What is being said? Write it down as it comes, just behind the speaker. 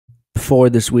for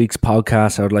this week's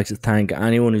podcast, I would like to thank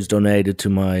anyone who's donated to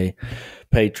my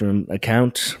Patreon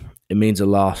account. It means a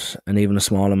lot, and even a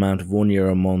small amount of €1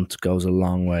 a month goes a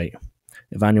long way.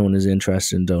 If anyone is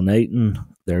interested in donating,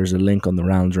 there's a link on the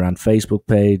Rallen Rant Facebook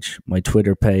page, my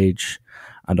Twitter page,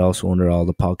 and also under all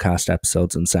the podcast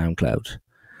episodes on SoundCloud.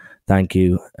 Thank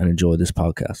you, and enjoy this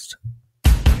podcast.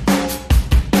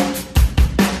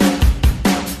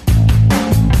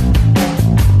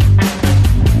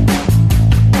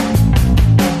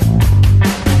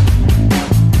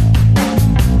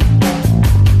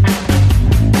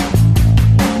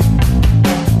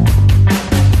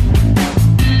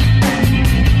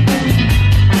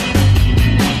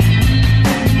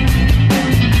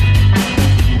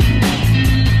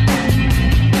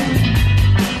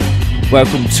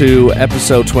 Welcome to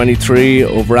episode 23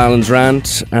 of Rallen's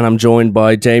Rant, and I'm joined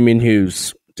by Damian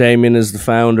Hughes. Damian is the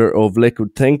founder of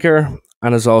Liquid Thinker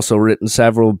and has also written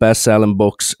several best-selling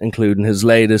books, including his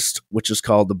latest, which is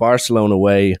called The Barcelona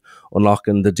Way,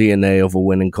 Unlocking the DNA of a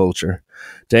Winning Culture.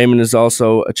 Damian is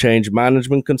also a change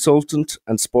management consultant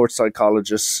and sports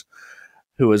psychologist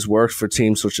who has worked for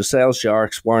teams such as Sale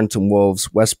Sharks, Warrington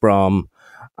Wolves, West Brom,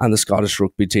 and the Scottish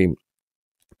rugby team.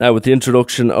 Now, with the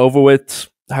introduction over with,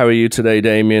 how are you today,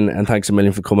 Damian? And thanks a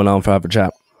million for coming on for having a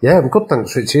chat. Yeah, I'm good,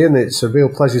 thanks, Richie. And it's a real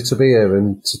pleasure to be here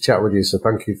and to chat with you. So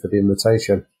thank you for the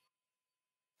invitation.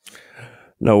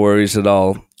 No worries at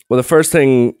all. Well, the first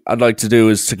thing I'd like to do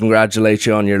is to congratulate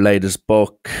you on your latest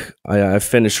book. I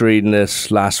finished reading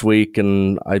this last week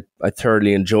and I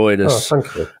thoroughly enjoyed it. Oh,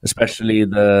 thank you. Especially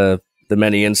the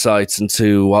many insights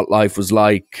into what life was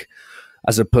like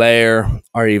as a player,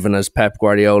 or even as Pep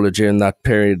Guardiola during that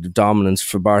period of dominance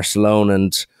for Barcelona,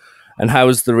 and how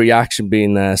has the reaction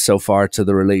been so far to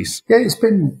the release? Yeah, it's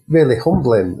been really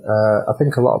humbling. I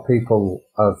think a lot of people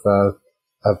have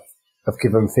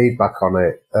given feedback on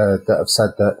it that have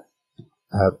said that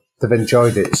they've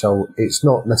enjoyed it. So it's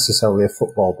not necessarily a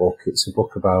football book; it's a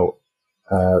book about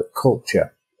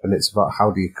culture, and it's about how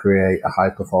do you create a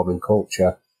high performing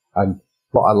culture. And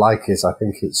what I like is I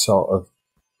think it's sort of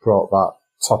brought that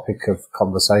topic of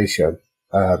conversation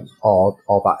or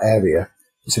that area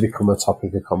to become a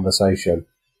topic of conversation.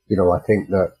 You know, I think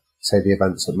that, say, the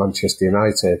events at Manchester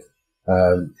United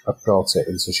have brought it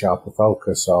into sharper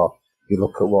focus, or you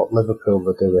look at what Liverpool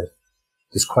are doing.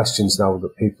 There's questions now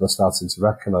that people are starting to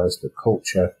recognise that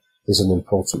culture is an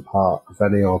important part of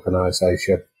any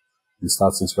organisation and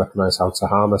starting to recognise how to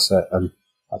harness it. And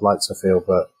I'd like to feel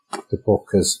that the book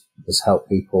has helped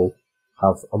people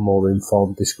have a more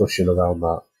informed discussion around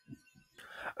that.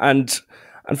 And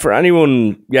for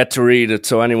anyone yet to read it,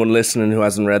 so anyone listening who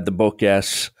hasn't read the book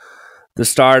yet, the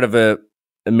start of it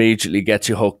immediately gets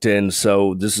you hooked in.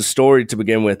 So there's a story to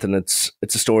begin with, and it's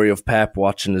a story of Pep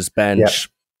watching his bench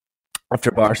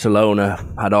after Barcelona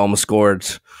had almost scored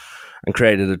and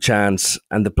created a chance,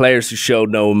 and the players who showed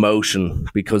no emotion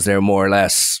because they're more or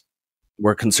less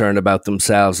were concerned about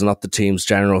themselves and not the team's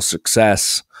general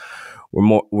success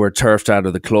were turfed out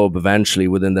of the club eventually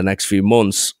within the next few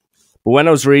months. But when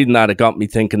I was reading that, it got me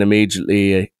thinking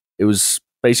immediately. It was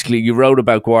basically, you wrote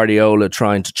about Guardiola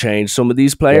trying to change some of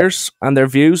these players and their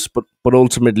views, but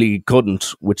ultimately he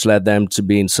couldn't, which led them to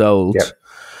being sold.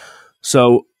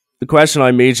 So the question I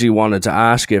immediately wanted to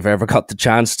ask, if I ever got the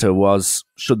chance to, was,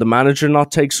 should the manager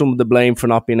not take some of the blame for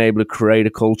not being able to create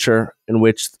a culture in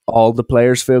which all the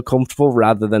players feel comfortable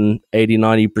rather than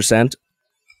 80-90%?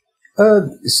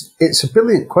 It's a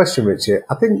brilliant question, Richard.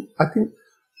 I think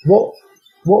what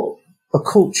a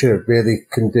culture really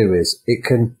can do is it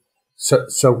can. So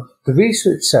the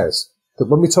research says that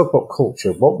when we talk about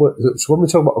culture, when we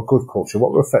talk about a good culture,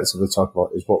 what we're effectively talking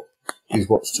about is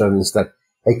what's termed instead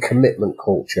a commitment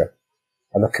culture.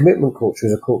 And a commitment culture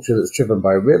is a culture that's driven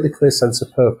by a really clear sense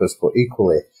of purpose, but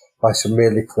equally by some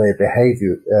really clear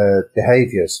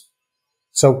behaviours.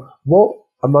 So what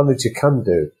a manager can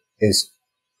do is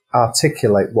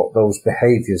articulate what those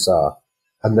behaviours are.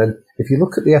 And then if you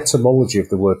look at the etymology of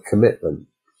the word commitment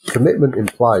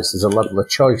implies there's a level of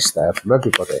choice there from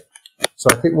everybody. So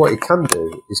I think what you can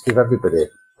do is give everybody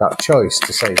that choice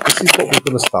to say, this is what we're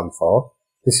going to stand for,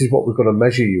 this is what we're going to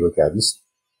measure you against,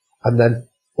 and then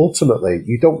ultimately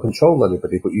you don't control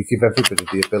anybody, but you give everybody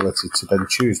the ability to then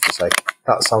choose to say,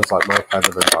 that sounds like my kind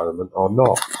of environment or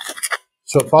not.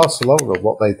 So at Barcelona,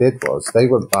 what they did was they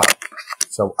went back.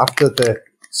 So after the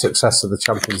success of the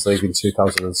Champions League in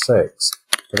 2006,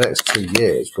 the next 2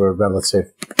 years were a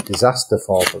relative disaster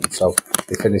for them. So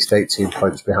they finished 18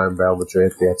 points behind Real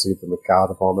Madrid. They had to give them a guard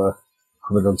of honour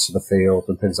coming onto the field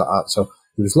and things like that. So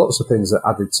there was lots of things that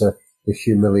added to the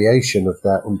humiliation of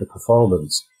their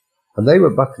underperformance. And they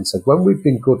went back and said, when we've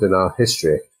been good in our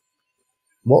history,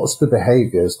 what's the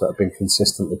behaviours that have been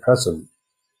consistently present?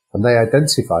 And they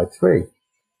identified 3.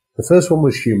 The first one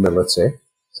was humility.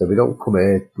 So we don't come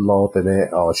here lauding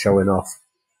it or showing off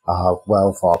our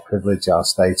wealth, our privilege, our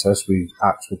status. We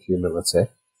act with humility.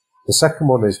 The second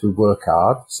one is we work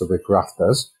hard, so we're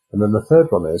grafters. And then the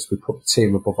third one is we put the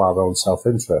team above our own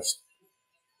self-interest.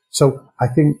 So I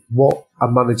think what a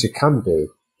manager can do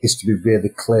is to be really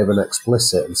clear and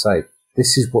explicit and say,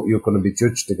 this is what you're going to be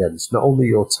judged against, not only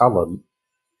your talent,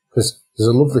 because there's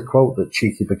a lovely quote that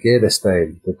Cheeky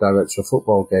Bagheeristain, the director of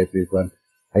football, gave me when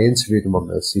I interviewed him on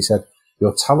this. He said,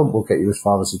 your talent will get you as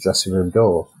far as the dressing room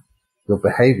door. Your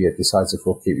behaviour decides if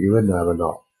we'll keep you in there or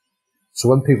not. So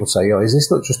when people say, is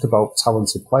this not just about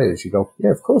talented players? You go,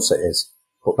 yeah, of course it is.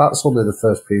 But that's only the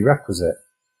first prerequisite.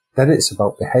 Then it's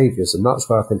about behaviours, and that's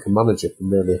where I think a manager can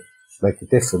really make a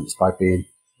difference by being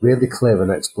really clear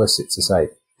and explicit to say,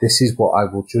 this is what I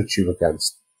will judge you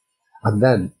against. And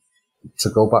then, to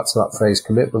go back to that phrase,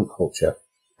 commitment culture,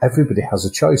 everybody has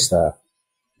a choice there.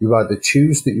 You either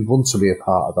choose that you want to be a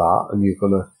part of that and you're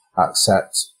going to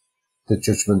accept the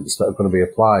judgments that are going to be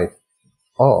applied,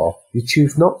 or you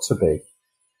choose not to be.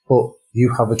 But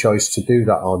you have a choice to do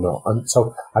that or not. And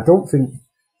so I don't think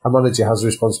a manager has a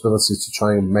responsibility to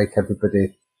try and make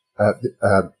everybody,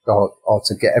 or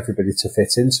to get everybody to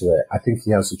fit into it. I think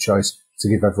he has a choice to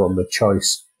give everyone the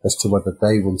choice as to whether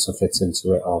they want to fit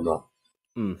into it or not.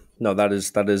 No, that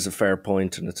is a fair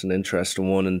point, and it's an interesting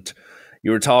one. And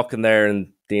you were talking there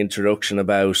in the introduction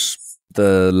about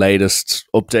the latest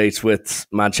updates with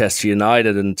Manchester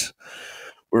United, and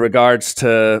with regards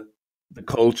to the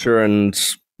culture and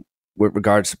with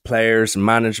regards to players and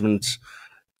management,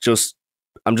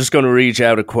 I'm just going to read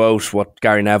out a quote what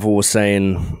Gary Neville was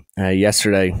saying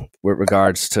yesterday with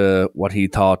regards to what he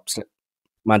thought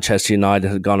Manchester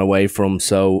United had gone away from.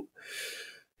 So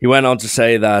he went on to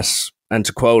say that, and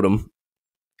to quote him,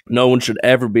 no one should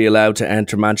ever be allowed to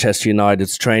enter Manchester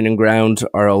United's training ground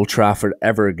or Old Trafford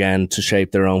ever again to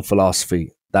shape their own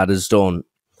philosophy. That is done.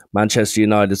 Manchester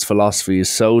United's philosophy is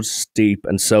so deep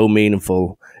and so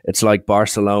meaningful. It's like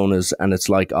Barcelona's and it's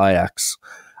like Ajax.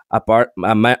 At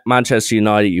Manchester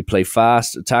United, you play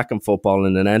fast, attacking football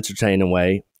in an entertaining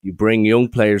way. You bring young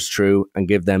players through and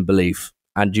give them belief,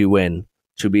 and you win.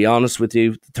 To be honest with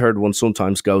you, the third one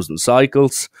sometimes goes in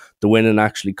cycles. The winning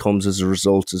actually comes as a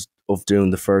result of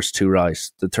doing the first 2 right.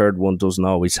 The third one doesn't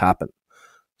always happen.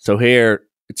 So here,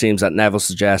 it seems that Neville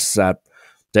suggests that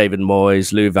David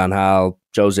Moyes, Louis van Gaal,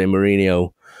 Jose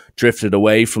Mourinho drifted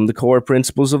away from the core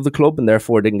principles of the club and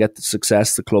therefore didn't get the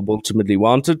success the club ultimately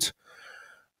wanted.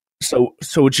 So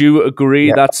would you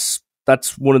agree that's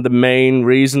one of the main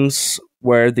reasons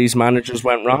where these managers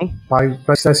went wrong? By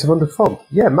excessive underperform?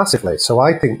 Yeah, massively. So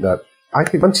I think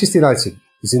Manchester United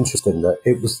is interesting that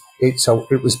it was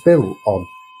built on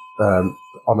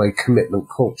a commitment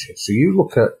culture. So you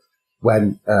look at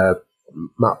when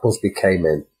Matt Busby came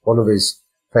in, one of his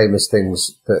famous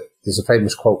things, that there's a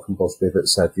famous quote from Busby that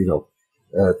said,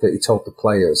 that he told the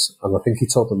players, and I think he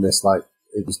told them this like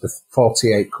it was the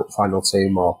 48 Cup final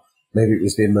team, or maybe it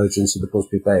was the emergence of the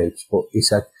Busby Babes, but he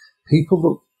said, people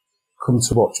that come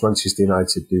to watch Manchester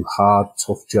United do hard,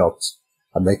 tough jobs,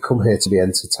 and they come here to be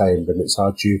entertained, and it's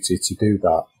our duty to do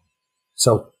that.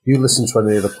 So you listen to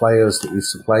any of the players that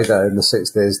used to play there in the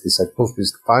 60s, they said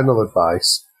Busby's final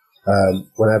advice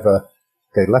whenever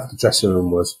they left the dressing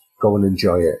room was go and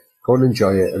enjoy it. Go and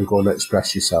enjoy it and go and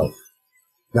express yourself.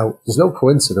 Now, there's no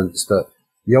coincidence that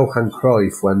Johan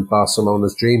Cruyff, when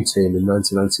Barcelona's dream team in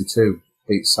 1992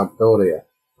 beat Sampdoria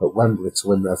at Wembley to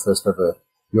win their first ever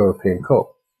European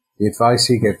Cup, the advice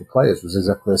he gave the players was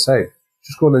exactly the same.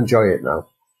 Just go and enjoy it now.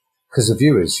 Because the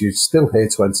viewers, you're still here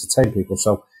to entertain people.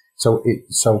 So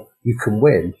you can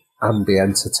win and be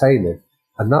entertaining.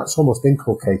 And that's almost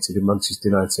inculcated in Manchester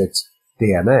United's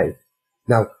DNA.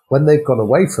 Now, when they've gone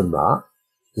away from that,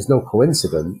 there's no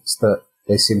coincidence that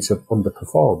they seem to have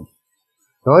underperformed.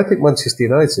 Now, I think Manchester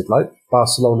United, like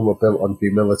Barcelona, were built on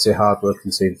humility, hard work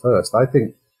and team first. I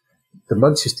think the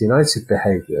Manchester United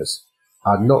behaviours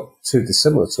are not too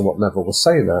dissimilar to what Neville was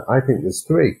saying there. I think there's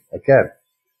 3. Again,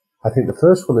 I think the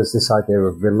first one is this idea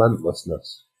of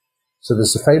relentlessness. So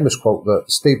there's a famous quote that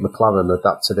Steve McLaren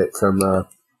adapted it from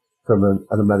an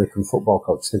American football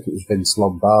coach. I think it was Vince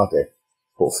Lombardi.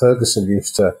 But Ferguson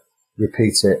used to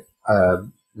repeat it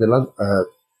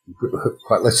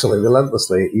quite literally,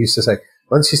 relentlessly. He used to say,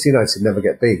 Manchester United never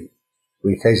get beat.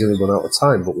 We occasionally run out of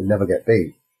time, but we never get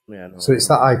beat. Yeah, no, so it's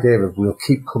that idea of we'll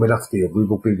keep coming after you. We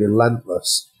will be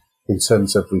relentless in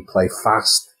terms of we play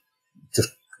fast,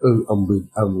 and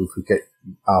if we get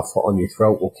our foot on your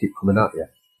throat, we'll keep coming at you.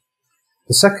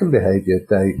 The second behaviour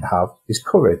they have is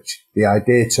courage. The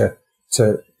idea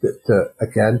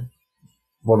again,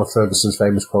 one of Ferguson's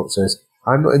famous quotes is,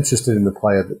 "I'm not interested in the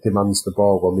player that demands the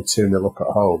ball when we're 2-0 up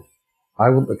at home. I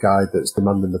want the guy that's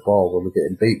demanding the ball when we're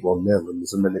getting beat 1-0 and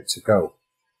there's a minute to go."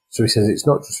 So he says it's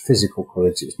not just physical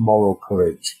courage, it's moral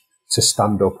courage to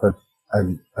stand up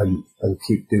and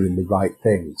keep doing the right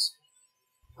things.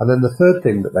 And then the third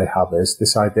thing that they have is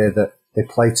this idea that they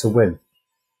play to win,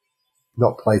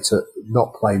 not play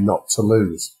not to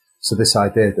lose. So this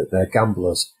idea that they're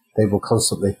gamblers,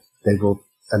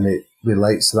 and it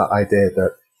relates to that idea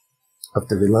that of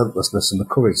the relentlessness and the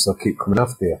courage, they'll keep coming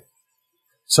after you.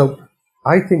 So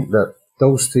I think that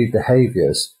those three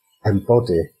behaviours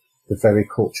embody the very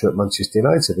culture at Manchester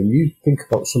United. And you think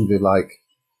about somebody like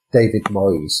David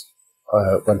Moyes,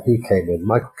 when he came in,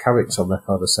 Michael Carrick's on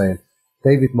record as saying,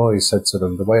 David Moyes said to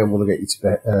them, "The way I'm going to get you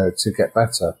to get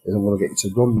better is I'm going to get you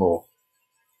to run more."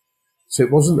 So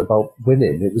it wasn't about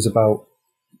winning; it was about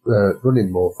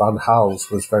running more. Van Gaal's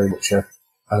was very much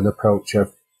an approach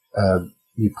of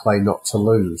you play not to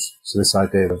lose. So this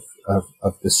idea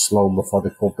of this slow,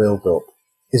 methodical build-up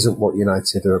isn't what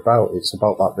United are about. It's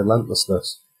about that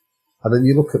relentlessness. And then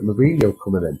you look at Mourinho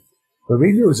coming in.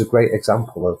 Mourinho is a great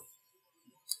example of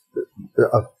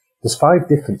there's 5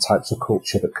 different types of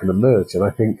culture that can emerge, and I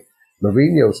think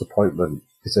Mourinho's appointment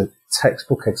is a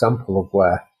textbook example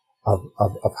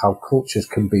of how cultures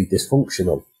can be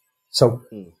dysfunctional. So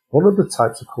one of the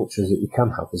types of cultures that you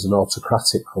can have is an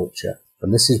autocratic culture,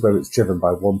 and this is where it's driven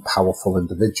by one powerful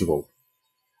individual.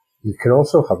 You can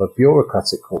also have a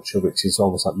bureaucratic culture, which is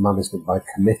almost like management by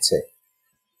committee.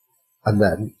 And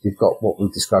then you've got what we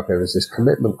describe here as this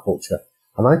commitment culture.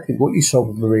 And I think what you saw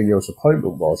with Mourinho's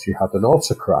appointment was you had an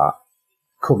autocrat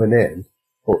coming in,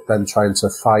 but then trying to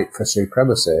fight for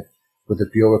supremacy with a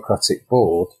bureaucratic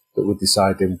board that were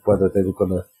deciding whether they were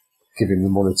going to give him the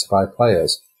money to buy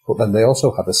players. But then they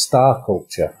also had a star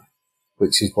culture,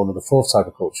 which is one of the 4th type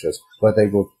of cultures, where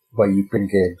you bring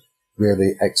in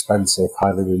really expensive,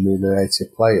 highly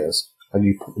remunerated players and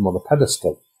you put them on a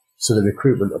pedestal. So the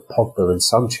recruitment of Pogba and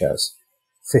Sanchez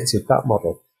fitted that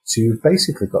model. So you've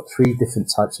basically got 3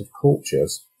 different types of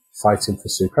cultures fighting for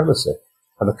supremacy.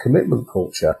 And a commitment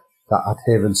culture, that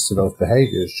adherence to those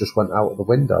behaviours just went out of the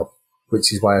window,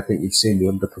 which is why I think you've seen the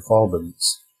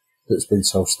underperformance that's been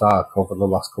so stark over the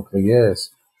last couple of years.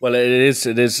 Well, it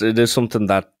is something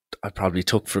that I probably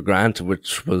took for granted,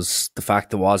 which was the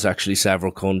fact there was actually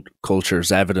several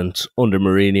cultures evident under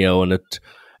Mourinho, and it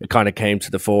kind of came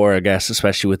to the fore, I guess,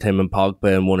 especially with him and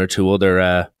Pogba and 1 or 2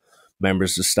 other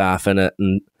members of staff in it.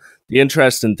 And the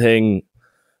interesting thing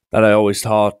that I always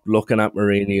thought looking at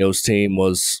Mourinho's team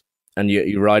was, and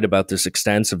you write about this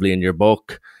extensively in your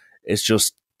book, is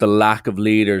just the lack of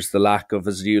leaders, the lack of,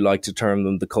 as you like to term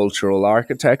them, the cultural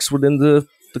architects within the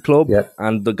club. Yeah.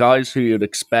 And the guys who you'd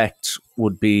expect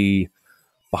would be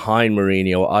behind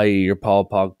Mourinho, i.e. your Paul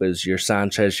Pogba's, your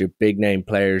Sanchez, your big name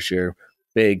players, your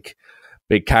big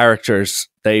characters,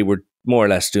 they were more or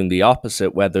less doing the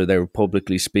opposite, whether they were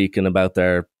publicly speaking about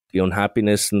the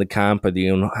unhappiness in the camp or the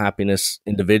unhappiness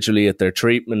individually at their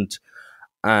treatment.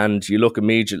 And you look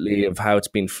immediately of how it's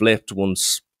been flipped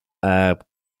once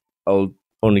old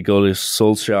Ole Gunnar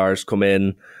Solskjaer's come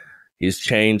in. He's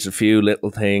changed a few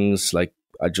little things. Like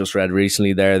I just read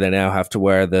recently there, they now have to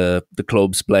wear the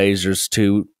club's blazers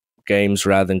to games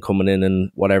rather than coming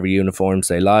in whatever uniforms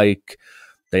they like.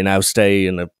 They now stay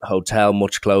in a hotel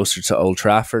much closer to Old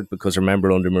Trafford because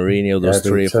remember under Mourinho those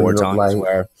 3 or 4 times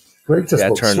where it just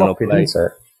looked sloppy, didn't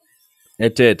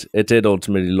it? It did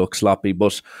ultimately look sloppy,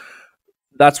 but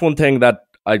that's one thing that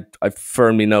I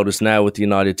firmly notice now with the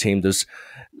United team. There's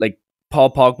like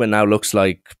Paul Pogba now looks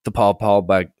like the Paul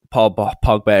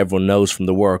Pogba everyone knows from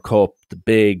the World Cup, the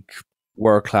big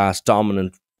world-class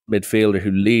dominant midfielder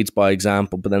who leads by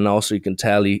example, but then also you can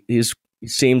tell he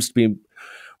seems to be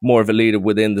more of a leader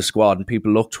within the squad and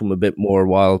people look to him a bit more,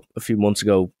 while a few months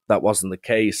ago that wasn't the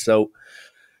case. So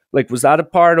like, was that a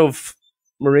part of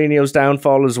Mourinho's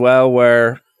downfall as well,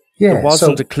 where there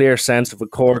wasn't a clear sense of a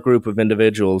core group of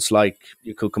individuals like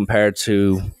you could compare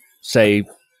to, say,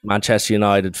 Manchester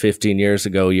United 15 years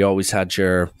ago? You always had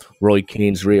your Roy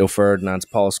Keanes, Rio Ferdinands,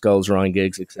 Paul Scholes, Ryan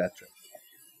Giggs, etc.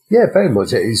 Yeah, very much.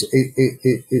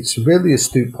 It's a really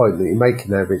astute point that you're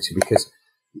making there, Richie, because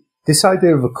this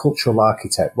idea of a cultural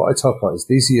architect, what I talk about is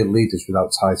these are your leaders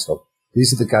without title.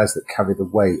 These are the guys that carry the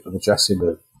weight of the dressing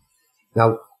room.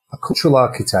 Now, a cultural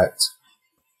architect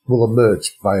will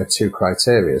emerge via 2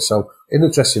 criteria. So in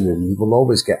a dressing room, you will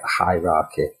always get a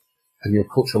hierarchy, and your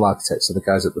cultural architects are the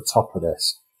guys at the top of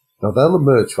this. Now, they'll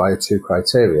emerge via 2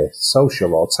 criteria,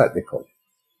 social or technical.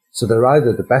 So they're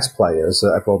either the best players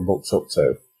that everyone looks up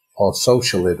to, or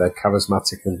socially they're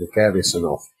charismatic and gregarious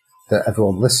enough that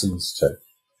everyone listens to.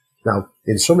 Now,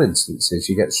 in some instances,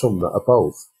 you get some that are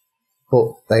both,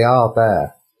 but they are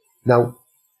there. Now,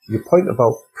 your point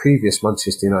about previous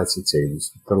Manchester United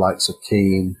teams, the likes of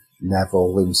Keane,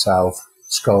 Neville himself,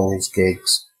 Scholes,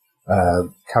 Giggs,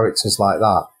 characters like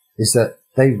that, is that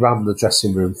they ran the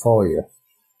dressing room for you.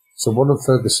 So one of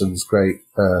Ferguson's great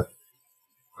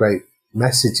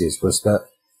messages was that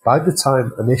by the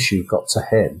time an issue got to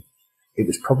him, it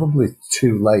was probably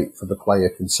too late for the player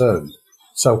concerned.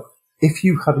 So if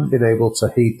you hadn't been able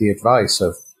to heed the advice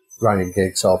of Ryan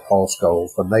Giggs or Paul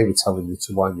Scholes when they were telling you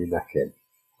to wind your neck in,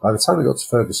 by the time it got to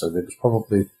Ferguson, it was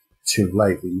probably too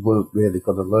late, that you weren't really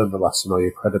going to learn the lesson, or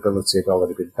your credibility had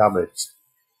already been damaged.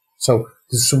 So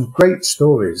there's some great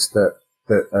stories that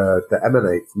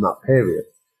emanate from that period.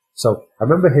 So I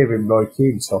remember hearing Roy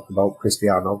Keane talk about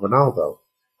Cristiano Ronaldo,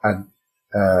 and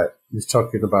he was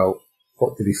talking about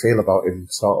what did he feel about him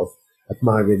sort of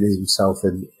admiring himself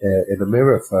in a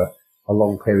mirror for a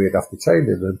long period after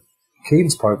training. And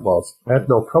Keane's point was, I had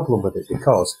no problem with it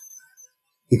because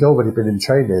he'd already been in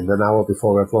training an hour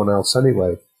before everyone else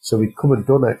anyway. So he'd come and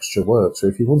done extra work. So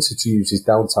if he wanted to use his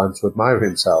downtime to admire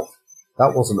himself,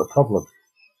 that wasn't a problem.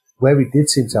 Where he did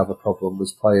seem to have a problem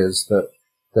was players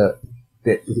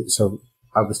so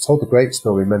I was told a great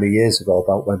story many years ago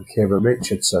about when Kieran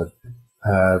Richardson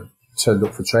turned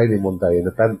up for training one day in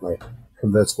a Bentley,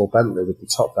 convertible Bentley with the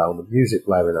top down and music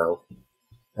blaring out.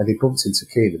 And he bumped into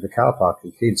Keane in the car park,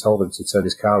 and Keane told him to turn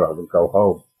his car around and go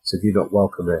home. Said, "You're not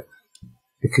welcome here."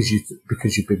 Because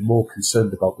you've been more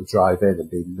concerned about the drive in and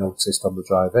being noticed on the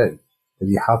drive in than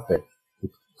you have been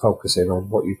focusing on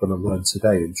what you're going to learn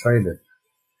today in training.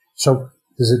 So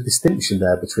there's a distinction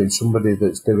there between somebody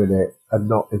that's doing it and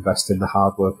not investing the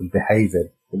hard work and behaving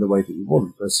in the way that you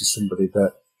want versus somebody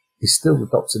that is still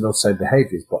adopting those same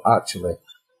behaviours, but actually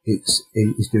he's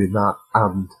doing that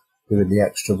and doing the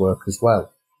extra work as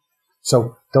well.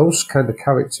 So those kind of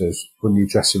characters run your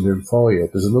dressing room for you.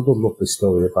 There's another lovely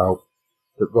story that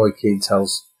Roy Keane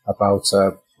tells about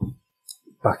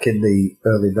back in the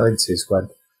early 90s when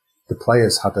the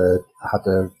players had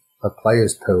a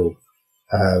players pool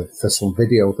for some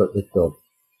video that they'd done,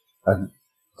 and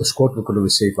the squad were going to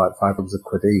receive like 500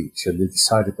 quid each, and they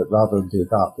decided that rather than do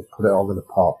that, they'd put it all in a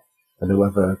pot, and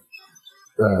whoever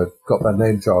got their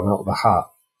name drawn out of the hat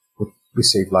would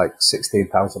receive like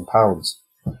 £16,000.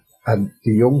 And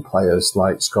the young players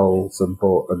like Scholes and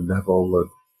Butt and Neville and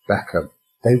Beckham,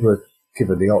 they were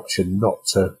given the option not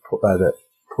to put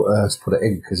it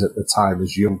in, because at the time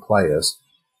as young players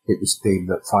it was deemed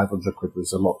that 500 quid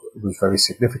was very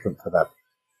significant for them.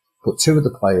 But two of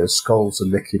the players, Scholes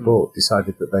and Nicky Butt,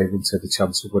 decided that they wanted a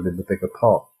chance of winning the bigger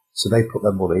pot, so they put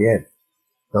their money in.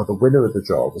 Now the winner of the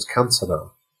draw was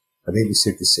Cantona, and he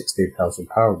received his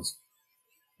 £16,000.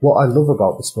 What I love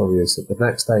about the story is that the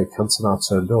next day Cantona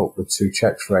turned up with two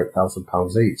cheques for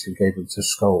 £8,000 each and gave them to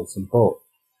Scholes and Butt.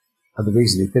 And the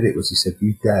reason he did it was he said,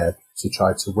 "You dared to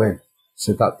try to win,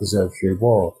 so that deserves your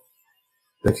reward."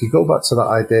 But if you go back to that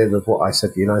idea of what I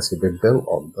said United have been built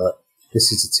on, that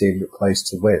this is a team that plays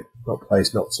to win, not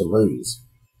plays not to lose,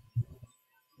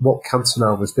 what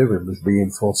Cantona was doing was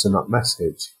reinforcing that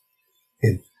message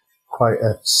in quite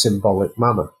a symbolic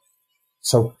manner.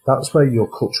 So that's where your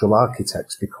cultural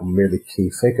architects become really key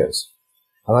figures.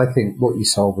 And I think what you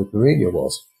saw with Mourinho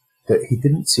was that he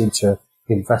didn't seem to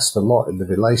invest a lot in the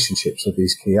relationships with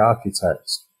these key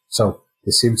architects. So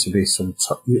there seemed to be some,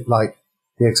 like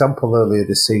the example earlier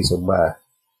this season where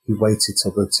he waited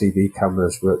till the TV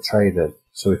cameras were at training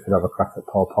so he could have a crack at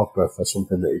Paul Pogba for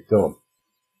something that he'd done.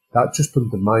 That just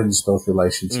undermines those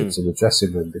relationships in the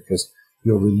dressing room, because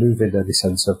you're removing any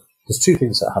sense of, there's two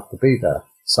things that have to be there: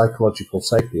 psychological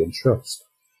safety and trust.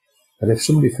 And if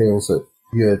somebody feels that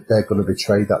they're going to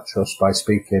betray that trust by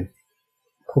speaking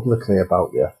publicly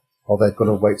about you, or they're going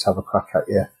to wait to have a crack at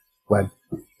you when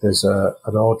there's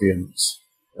an audience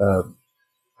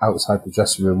outside the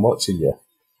dressing room watching you,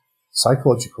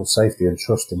 psychological safety and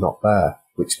trust are not there,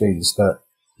 which means that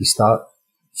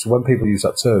so when people use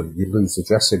that term, you lose the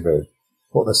dressing room,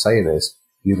 what they're saying is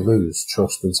you lose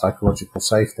trust and psychological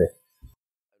safety.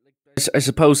 I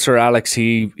suppose Sir Alex,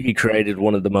 he created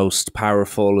one of the most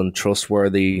powerful and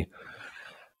trustworthy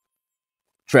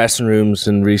dressing rooms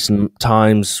in recent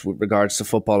times with regards to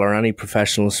football or any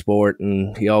professional sport,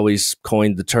 and he always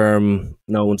coined the term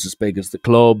 "no one's as big as the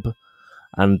club."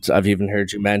 And I've even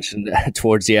heard you mention that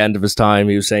towards the end of his time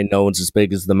he was saying no one's as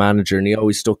big as the manager, and he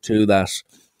always stuck to that.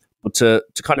 But to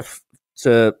kind of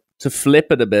to flip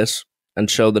it a bit and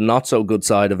show the not so good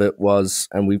side of it was,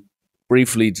 and we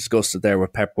briefly discussed it there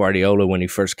with Pep Guardiola when he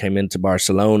first came into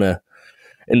Barcelona.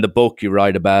 In the book you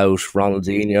write about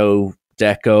Ronaldinho,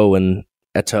 Deco, and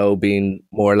Eto'o being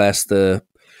more or less the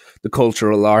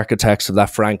cultural architects of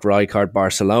that Frank Rijkaard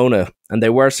Barcelona, and they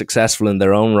were successful in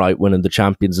their own right, winning the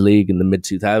Champions League in the mid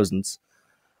 2000s.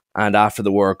 And after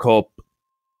the World Cup,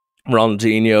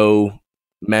 Ronaldinho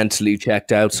mentally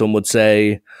checked out, some would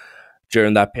say.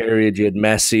 During that period, you had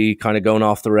Messi kind of going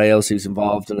off the rails. He's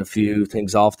involved in a few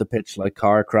things off the pitch, like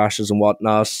car crashes and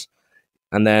whatnot.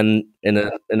 And then in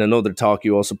another talk,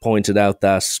 you also pointed out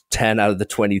that 10 out of the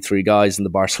 23 guys in the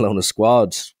Barcelona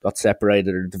squad got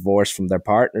separated or divorced from their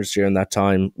partners during that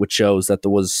time, which shows that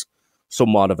there was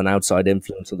somewhat of an outside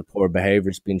influence of the poor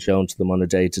behaviours being shown to them on a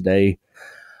day-to-day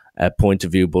point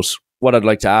of view. But what I'd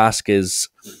like to ask is,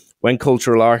 when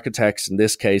cultural architects, in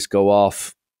this case, go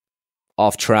off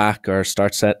track or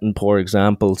start setting poor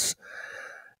examples,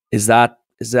 is that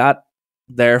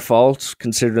their fault,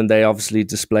 considering they obviously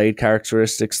displayed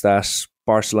characteristics that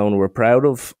Barcelona were proud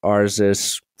of, or is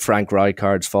it Frank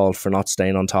Rijkaard's fault for not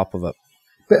staying on top of it?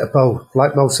 Bit of both.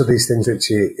 Like most of these things,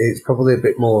 Richie, it's probably a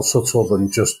bit more subtle than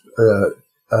just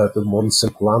than one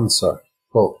simple answer.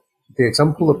 But the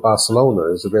example of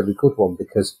Barcelona is a really good one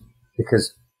because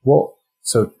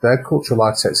their cultural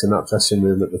architects in that dressing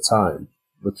room at the time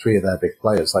were three of their big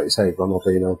players, like you say,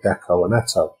 Ronaldinho, Deco, and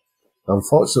Eto'o.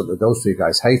 Unfortunately, those three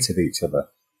guys hated each other.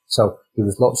 So there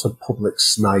was lots of public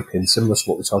sniping, similar to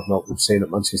what we're talking about, we've seen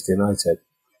at Manchester United.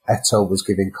 Eto'o was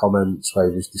giving comments where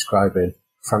he was describing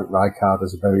Frank Rijkaard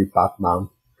as a very bad man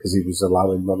because he was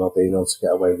allowing Ronaldinho to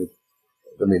get away with,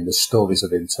 the stories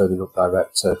of him turning up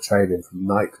direct to training from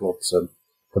nightclubs and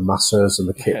the masseurs and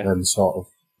the kitmen sort of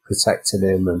protecting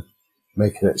him and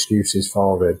making excuses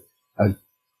for him. And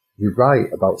you're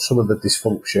right about some of the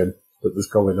dysfunction that was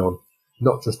going on,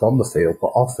 not just on the field, but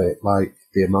off it, like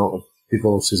the amount of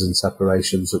divorces and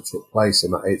separations that took place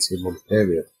in that 18-month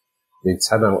period. 10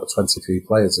 out of 23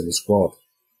 players in the squad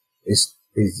is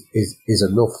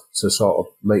enough to sort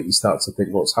of make you start to think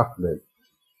what's happening.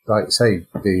 Like you say,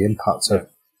 the impact of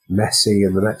Messi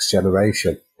and the next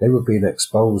generation, they were being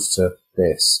exposed to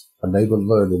this and they were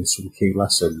learning some key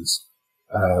lessons.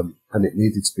 And it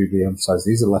needed to be re-emphasised.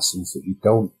 These are lessons that you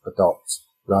don't adopt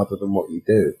rather than what you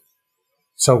do.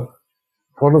 So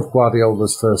one of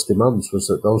Guardiola's first demands was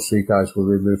that those three guys were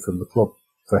removed from the club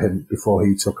for him before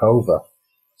he took over.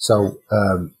 So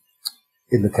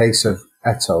in the case of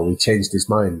Eto'o, he changed his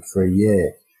mind for a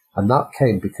year. And that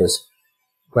came because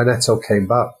when Eto'o came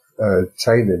back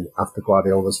training after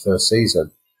Guardiola's first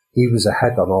season, he was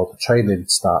ahead on all the training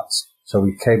stats. So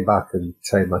he came back and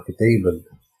trained like a demon.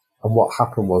 And what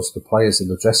happened was the players in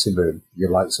the dressing room, your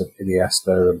likes of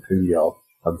Iniesta and Puyol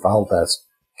and Valdez,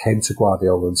 came to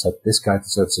Guardiola and said, this guy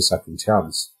deserves a second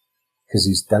chance because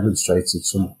he's demonstrated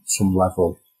some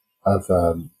level of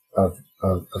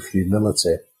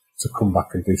humility to come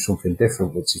back and do something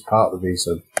different, which is part of the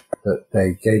reason that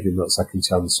they gave him that second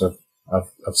chance of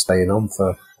staying on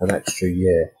for an extra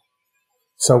year.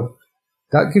 So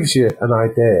that gives you an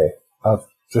idea of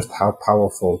just how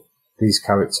powerful these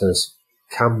characters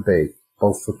can be,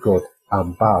 both for good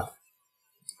and bad.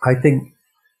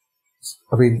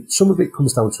 Some of it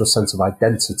comes down to a sense of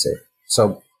identity.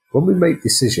 So when we make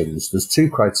decisions, there's two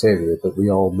criteria that we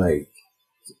all make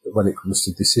when it comes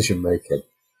to decision making.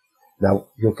 Now,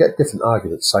 you'll get different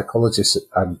arguments. Psychologists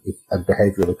and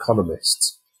behavioural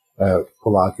economists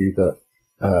will argue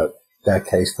that their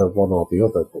case for one or the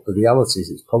other, but the reality is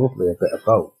it's probably a bit of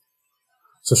both.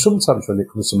 So sometimes when it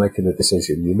comes to making a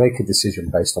decision, you make a decision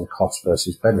based on cost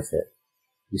versus benefit.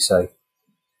 You say,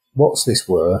 what's this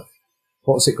worth?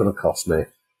 What's it going to cost me?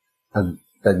 And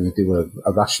then you do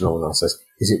a rational analysis.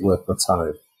 Is it worth my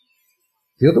time?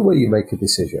 The other way you make a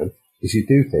decision is you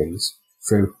do things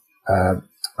through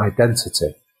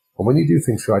identity. And when you do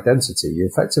things through identity, you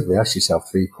effectively ask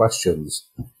yourself three questions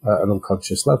at an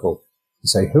unconscious level. You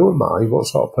say, who am I? What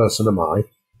sort of person am I?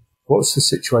 What's the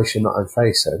situation that I'm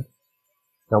facing?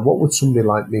 Now, what would somebody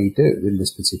like me do in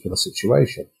this particular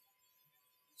situation?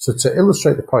 So to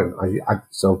illustrate the point, and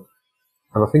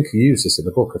I think you use this in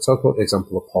the book, I talk about the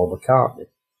example of Paul McCartney.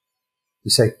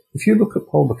 You say, if you look at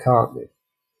Paul McCartney,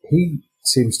 he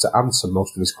seems to answer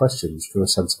most of his questions through a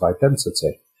sense of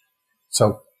identity.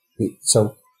 So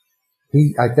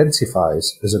he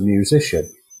identifies as a musician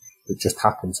that just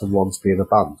happened to once be in a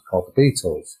band called the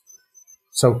Beatles.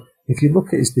 So if you look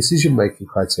at his decision-making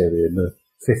criteria in the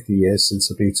 50 years since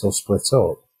the Beatles split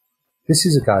up, this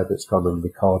is a guy that's gone and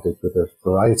recorded with a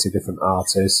variety of different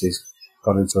artists. He's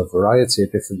gone into a variety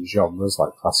of different genres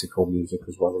like classical music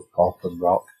as well as pop and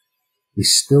rock.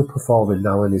 He's still performing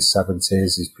now in his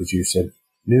 70s. He's producing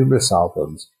numerous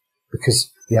albums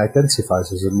because he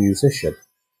identifies as a musician.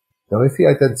 Now, if he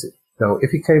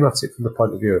came at it from the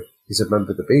point of view of he's a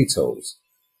member of the Beatles,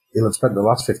 he'll have spent the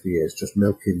last 50 years just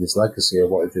milking his legacy of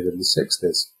what he did in the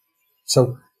 60s.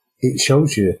 So it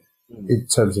shows you in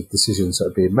terms of decisions that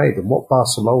are being made. And what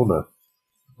Barcelona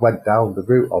went down the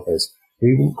route of is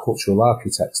we want cultural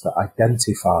architects that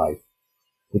identify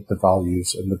with the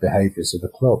values and the behaviours of the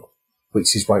club,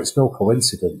 which is why it's no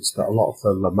coincidence that a lot of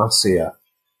the La Masia,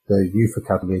 the youth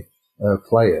academy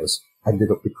players, ended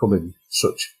up becoming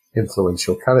such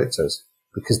influential characters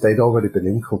because they'd already been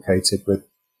inculcated with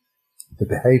the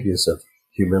behaviours of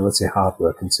humility, hard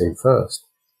work and team first.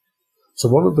 So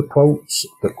one of the quotes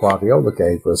that Guardiola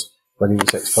gave was when he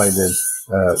was explaining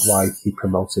why he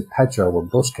promoted Pedro and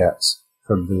Busquets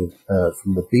from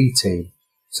the B team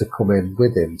to come in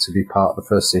with him to be part of the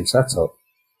first team setup,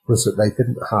 was that they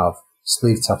didn't have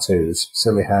sleeve tattoos,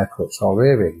 silly haircuts or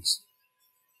earrings.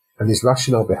 And his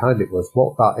rationale behind it was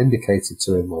what that indicated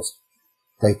to him was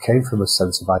they came from a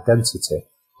sense of identity.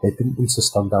 They didn't want to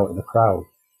stand out in the crowd.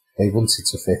 They wanted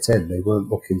to fit in. They weren't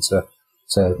looking to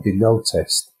be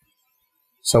noticed.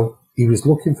 So he was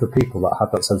looking for people that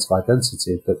had that sense of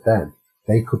identity that then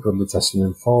they could run the dressing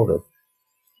room for him.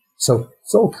 So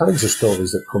it's all kinds of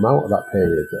stories that come out of that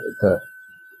period that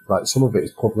like some of it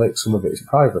is public, some of it is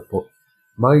private, but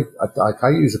I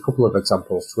use a couple of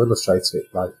examples to illustrate it.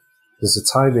 Like there's a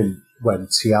time in when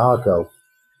Thiago,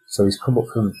 so he's come up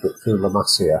through La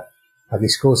Masia, and he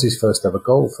scores his first ever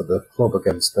goal for the club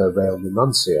against Real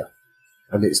Numancia.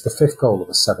 And it's the fifth goal of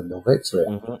a 7-0 victory.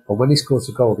 Mm-hmm. And when he scores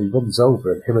a goal, he runs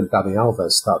over and him and Dani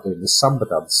Alves start doing the samba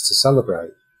dance to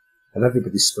celebrate. And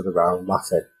everybody stood around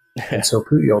laughing. Until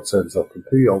Puyol turns up and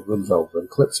Puyol runs over and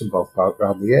clips them both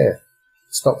around the ear,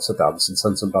 stops the dance and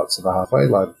sends them back to the halfway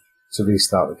line to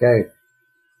restart the game.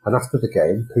 And after the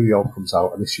game, Puyol comes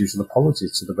out and issues an apology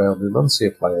to the Real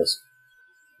Numancia players.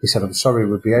 He said, "I'm sorry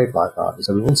we behaved like that." He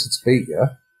said, "We wanted to beat you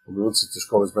and we wanted to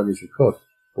score as many as we could,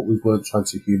 but we weren't trying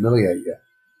to humiliate you.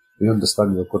 We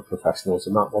understand you're good professionals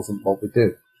and that wasn't what we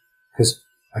do." Because,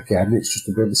 again, it's just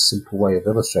a really simple way of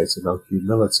illustrating how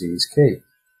humility is key.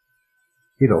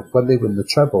 You know, when they win the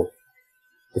treble,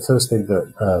 the first thing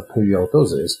that Puyol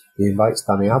does is he invites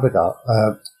Eric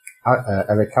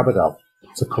Abidal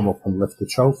to come up and lift the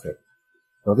trophy.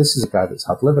 Now, this is a guy that's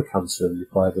had liver cancer and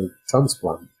required a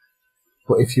transplant.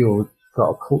 But if you've got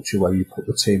a culture where you put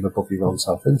the team above your own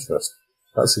self-interest,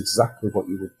 that's exactly what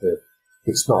you would do.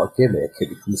 It's not a gimmick, it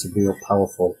becomes a real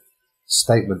powerful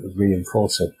statement of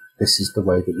reinforcing this is the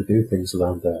way that we do things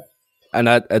around there. And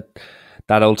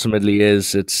that ultimately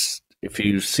is, it's if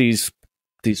you see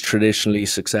these traditionally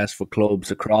successful clubs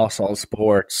across all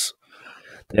sports,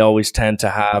 they always tend to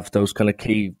have those kind of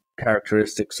key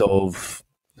characteristics of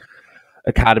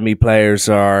academy players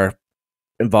are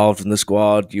involved in the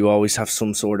squad. You always have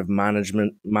some sort of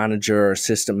manager or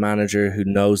assistant manager who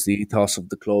knows the ethos of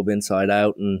the club inside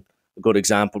out. And a good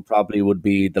example probably would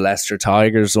be the Leicester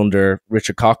Tigers under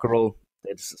Richard Cockerell.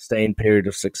 They had a sustained period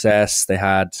of success. They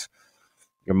had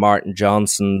your Martin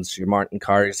Johnsons, your Martin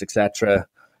Currys, etc.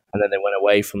 And then they went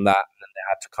away from that, and then they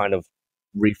had to kind of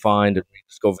refine and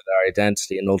rediscover their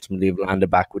identity, and ultimately have landed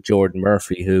back with Jordan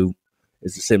Murphy, who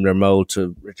is a similar mold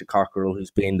to Richard Cockerell, who's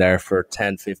been there for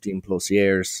 10, 15 plus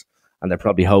years, and they're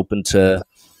probably hoping to...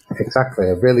 Exactly,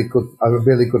 a really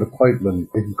good appointment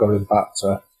in going back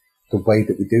to the way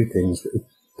that we do things.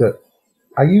 That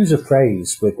I use a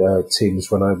phrase with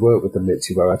teams when I work with them,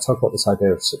 Mitzi, where I talk about this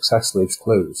idea of success leaves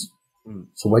clues.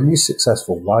 So when you're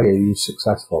successful, why are you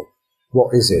successful?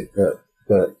 What is it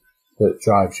that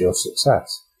drives your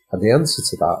success? And the answer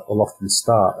to that will often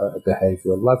start at a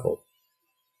behavioural level.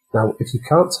 Now, if you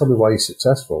can't tell me why you're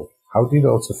successful, how do you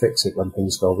know to fix it when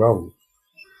things go wrong?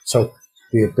 So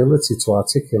the ability to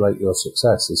articulate your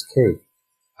success is key.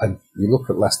 And you look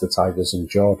at Leicester Tigers and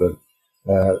Jordan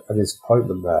and his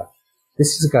appointment there.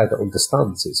 This is a guy that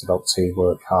understands it's about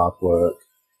teamwork, hard work,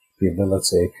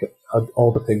 humility, and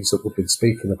all the things that we've been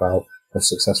speaking about of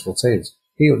successful teams.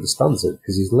 He understands it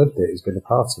because he's lived it, he's been a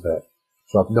part of it.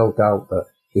 So I've no doubt that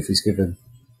if he's given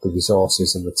the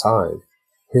resources and the time,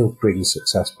 he'll bring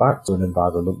success back to an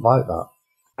environment like that.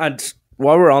 And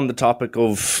while we're on the topic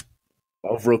of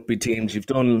rugby teams, you've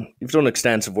done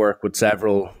extensive work with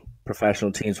several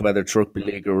professional teams, whether it's rugby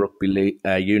league or rugby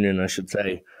union, I should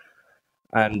say.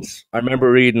 And I remember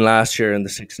reading last year in the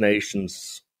Six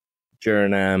Nations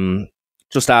during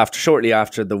shortly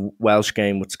after the Welsh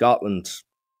game with Scotland,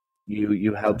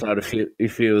 you helped out a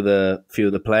few of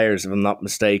the players, if I'm not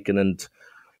mistaken. And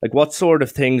like, what sort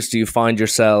of things do you find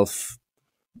yourself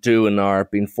doing or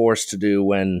being forced to do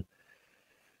when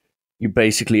you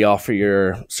basically offer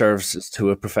your services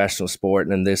to a professional sport,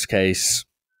 and in this case,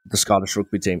 the Scottish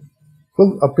rugby team?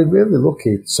 Well, I've been really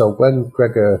lucky. So when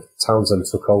Gregor Townsend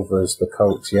took over as the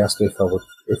coach, he asked me if I would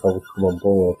come on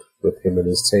board with him and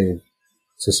his team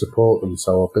to support them.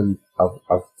 So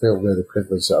I feel really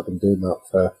privileged that I've been doing that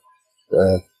for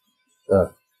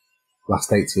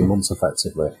last 18 months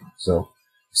effectively. So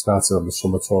I started on the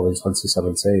summer tour in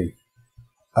 2017.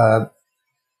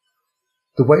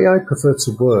 The way I prefer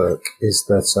to work is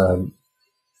that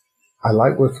I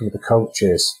like working with the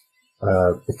coaches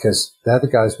because they're the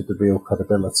guys with the real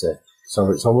credibility. So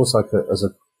it's almost like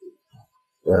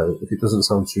if it doesn't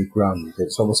sound too grand,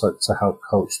 it's almost like to help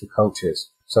coach the coaches.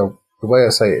 So the way I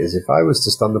say it is, if I was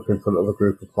to stand up in front of a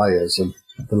group of players and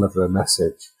deliver a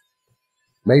message,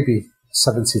 maybe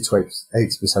 70 to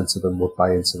 80% of them would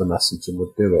buy into the message and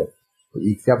would do it. But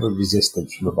you have a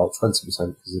resistance from about 20%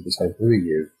 because they'd be saying, who are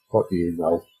you? What do you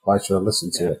know? Why should I listen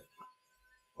to it?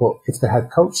 But if the head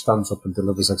coach stands up and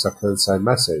delivers exactly the same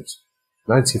message,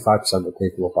 95% of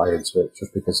people will buy into it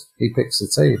just because he picks the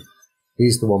team.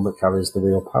 He's the one that carries the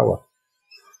real power.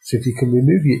 So if you can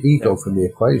remove your ego from the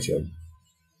equation,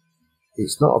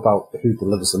 it's not about who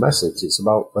delivers the message, it's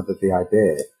about whether the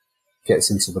idea gets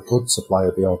into the blood supply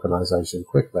of the organisation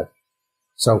quickly.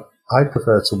 So I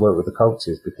prefer to work with the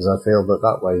coaches because I feel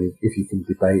that way, if you can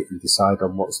debate and decide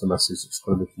on what's the message that's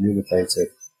going to be communicated,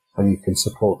 and you can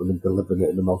support them in delivering it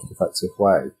in the most effective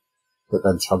way, that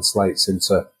then translates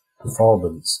into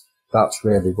performance, that's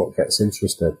really what gets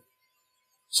interesting.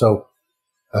 So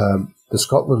the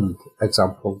Scotland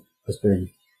example has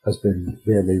been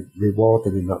really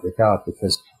rewarding in that regard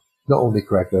because not only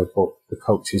Gregor, but the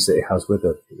coaches that he has with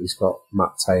him. He's got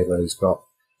Matt Taylor, he's got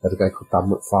a guy called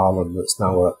Dan McFarlane that's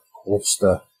now at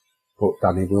Ulster, but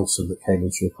Danny Wilson that came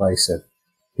in to replace him.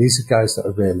 These are guys that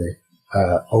are really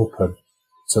open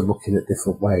to looking at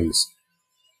different ways.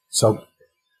 So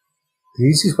the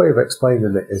easiest way of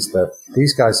explaining it is that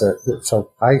these guys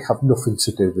so I have nothing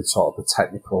to do with sort of the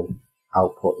technical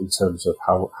output in terms of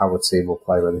how a team will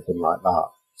play or anything like that.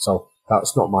 So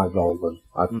that's not my role,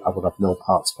 and I would have no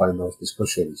part to play in those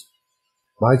discussions.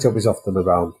 My job is often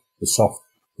around the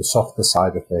softer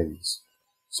side of things.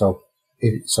 So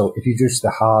if you just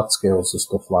the hard skills and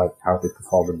stuff like how they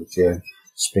perform in the gym,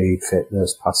 speed,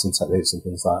 fitness, passing techniques and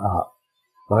things like that,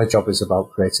 my job is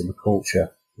about creating the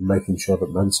culture and making sure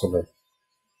that mentally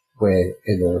we're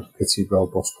in a pretty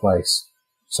robust place.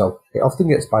 So it often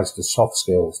gets back to the soft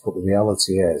skills, but the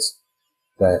reality is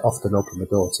they often open the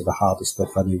door to the harder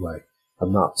stuff anyway.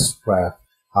 And that's where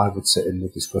I would sit in the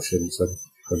discussions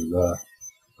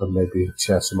and maybe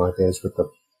share some ideas with them.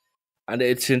 And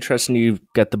it's interesting you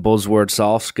get the buzzword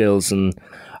soft skills. And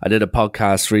I did a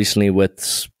podcast recently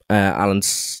with Alan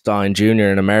Stein Jr.,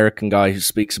 an American guy who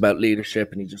speaks about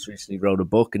leadership, and he just recently wrote a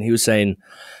book, and he was saying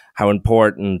how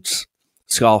important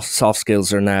soft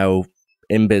skills are now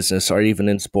in business or even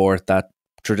in sport that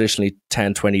traditionally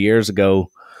 10, 20 years ago,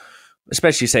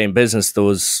 especially say in business,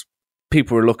 those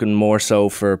people were looking more so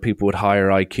for people with higher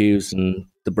IQs and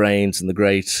the brains and the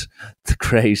great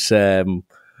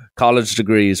college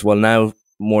degrees. Well, now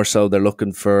more so they're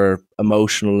looking for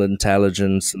emotional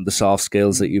intelligence and the soft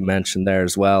skills that you mentioned there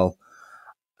as well.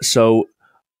 So,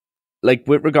 like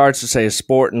with regards to say a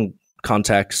sporting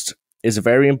context, is it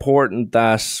very important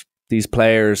that these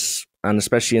players, and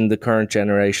especially in the current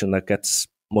generation that gets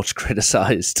much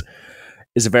criticized,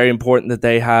 is it very important that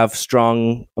they have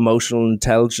strong emotional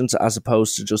intelligence as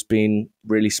opposed to just being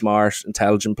really smart,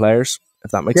 intelligent players,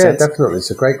 if that makes sense? Yeah, definitely.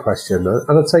 It's a great question.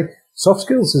 And I'd say soft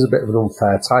skills is a bit of an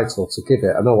unfair title to give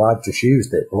it. I know I've just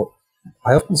used it, but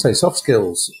I often say soft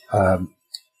skills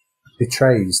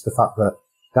betrays the fact that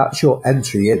that's your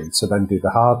entry in to then do the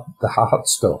hard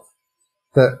stuff.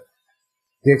 That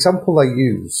the example I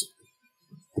use,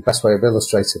 the best way of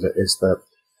illustrating it is that,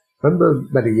 remember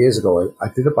many years ago, I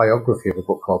did a biography of a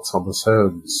book called Thomas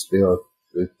Hearns, the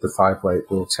 5-weight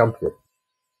world champion.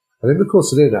 And in the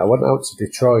course of doing it, I went out to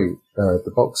Detroit,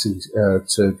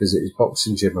 to visit his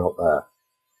boxing gym out there.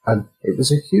 And it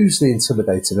was a hugely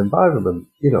intimidating environment.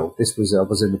 You know, I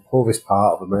was in the poorest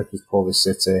part of America's poorest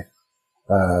city.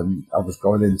 I was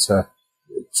going into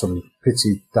some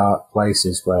pretty dark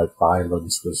places where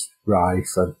violence was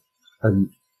rife, and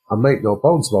I make no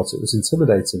bones about it. It was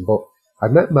intimidating, but I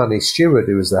met Manny Stewart,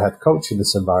 who was the head coach in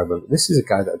this environment. This is a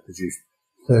guy that had produced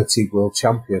 30 world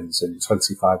champions in a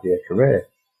 25-year career.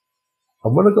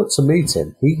 And when I got to meet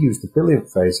him, he used the brilliant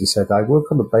phrase. He said, I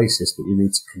work on the basis that you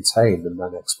need to contain and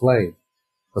then explain.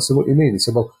 I said, what do you mean? He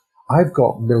said, well, I've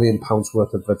got £1 million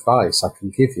worth of advice I can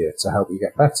give you to help you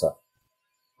get better.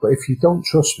 But if you don't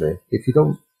trust me, if we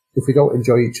don't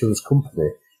enjoy each other's company,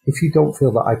 if you don't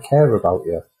feel that I care about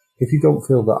you, if you don't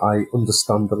feel that I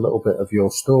understand a little bit of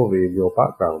your story and your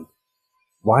background,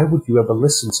 why would you ever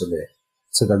listen to me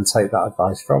to then take that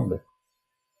advice from me?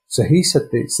 So he said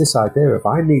that it's this idea of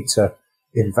I need to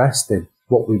invest in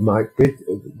what we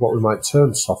might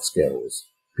term soft skills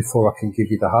before I can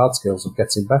give you the hard skills of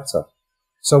getting better.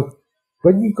 So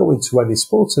when you go into any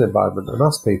sporting environment and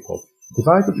ask people,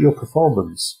 divide up your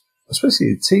performance, especially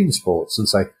in team sports, and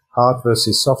say hard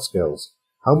versus soft skills,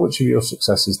 how much of your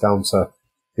success is down to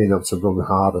being able to run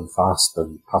hard and fast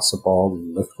and pass a ball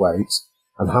and lift weights,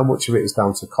 and how much of it is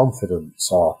down to confidence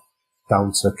or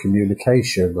down to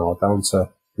communication or down to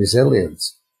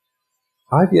resilience?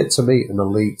 I've yet to meet an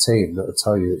elite team that will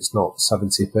tell you it's not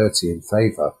 70-30 in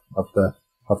favour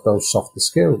of those softer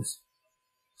skills.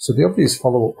 So the obvious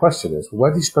follow-up question is,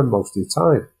 where do you spend most of your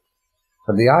time?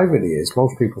 And the irony is,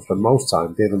 most people spend most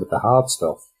time dealing with the hard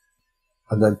stuff,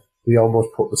 and then we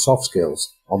almost put the soft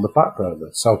skills on the back burner.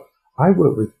 So I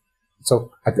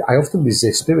often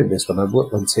resist doing this when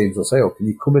teams will say, oh, can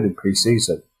you come in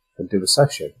pre-season and do a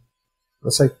session? I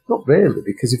say, not really,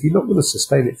 because if you're not going to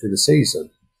sustain it through the season,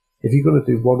 if you're going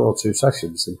to do 1 or 2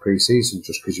 sessions in pre-season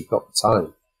just because you've got the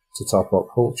time to talk about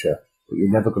culture, but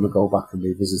you're never going to go back and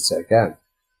revisit it again,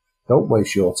 don't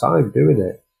waste your time doing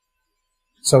it.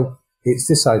 So it's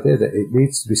this idea that it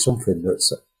needs to be something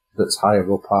that's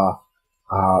higher up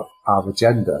our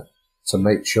agenda to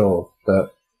make sure that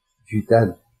you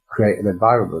then create an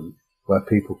environment where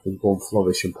people can go and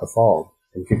flourish and perform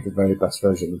and give the very best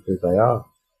version of who they are.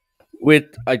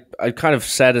 I kind of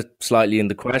said it slightly in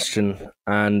the question,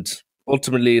 and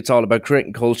ultimately it's all about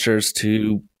creating cultures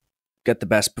to get the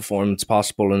best performance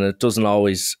possible, and it doesn't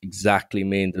always exactly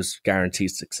mean there's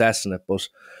guaranteed success in it. But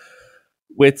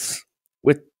with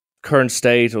current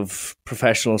state of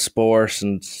professional sport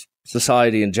and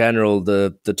society in general,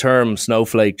 the term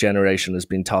snowflake generation has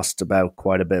been tossed about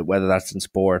quite a bit, whether that's in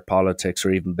sport, politics,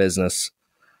 or even business.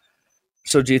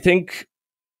 So do you think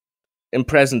in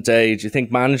present day, do you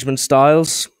think management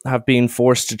styles have been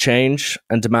forced to change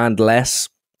and demand less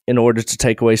in order to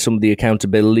take away some of the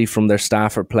accountability from their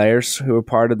staff or players who are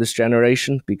part of this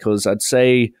generation? Because I'd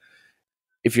say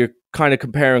if you're kind of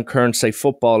comparing current, say,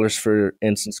 footballers, for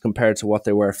instance, compared to what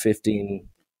they were 15,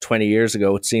 20 years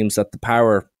ago, it seems that the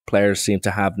power players seem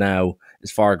to have now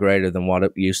is far greater than what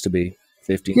it used to be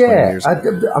 15, 20 years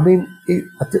ago.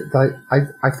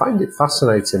 I find it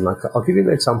fascinating. Like, I'll give you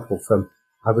an example from,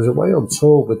 I was away on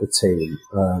tour with the team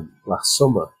last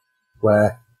summer,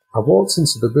 where I walked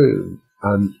into the room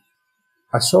and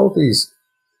I saw these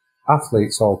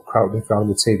athletes all crowded around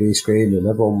the TV screen, and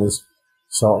everyone was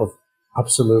sort of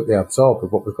absolutely absorbed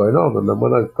with what was going on. And then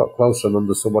when I got closer and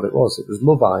understood what it was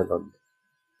Love Island.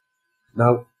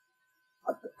 Now,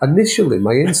 initially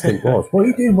my instinct was, what are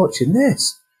you doing watching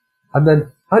this? And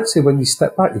then actually when you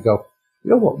step back, you go,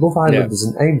 you know what, Love Island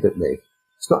isn't aimed at me.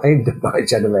 It's not aimed at my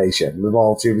generation, with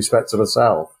all due respect to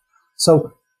myself.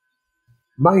 So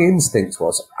my instinct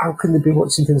was, how can they be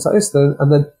watching things like this?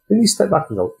 And then you step back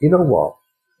and go, you know what?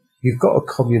 You've got a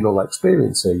communal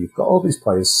experience here. You've got all these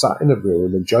players sat in a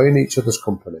room enjoying each other's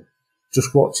company,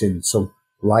 just watching some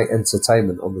light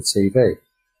entertainment on the TV.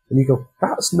 And you go,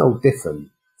 that's no different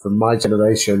from my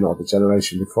generation or the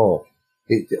generation before.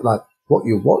 Like, what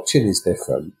you're watching is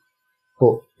different,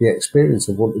 but the experience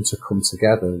of wanting to come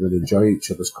together and enjoy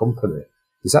each other's company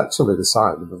is actually the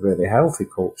sign of a really healthy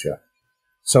culture.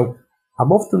 So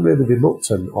I'm often really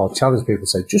reluctant or challenge people to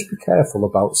say, just be careful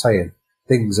about saying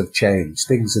things have changed,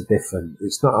 things are different,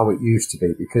 it's not how it used to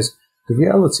be, because the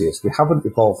reality is we haven't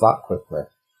evolved that quickly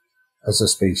as a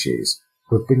species.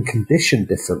 We've been conditioned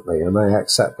differently, and I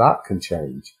accept that can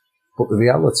change. But the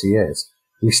reality is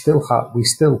we still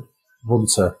want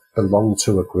to belong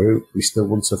to a group. We still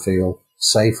want to feel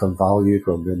safe and valued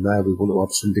when we're in there. We want to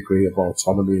have some degree of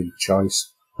autonomy and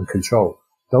choice and control.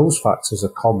 Those factors are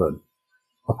common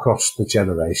across the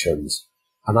generations.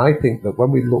 And I think that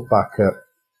when we look back at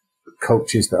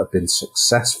coaches that have been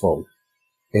successful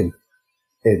in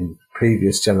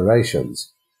previous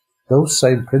generations, those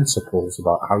same principles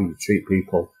about how you treat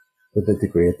people with a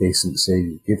degree of decency,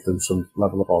 you give them some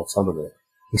level of autonomy,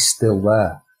 is still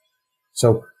there.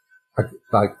 So,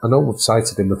 I know we've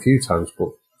cited him a few times, but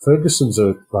Ferguson's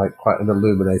quite an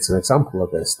illuminating example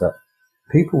of this, that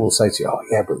people will say to you, oh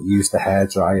yeah, but he used the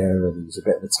hairdryer and he was a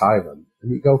bit of a tyrant.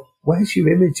 And you go, where's your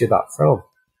image of that from?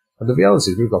 And the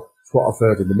reality is, we go, it's what I've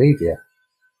heard in the media.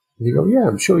 And you go, yeah,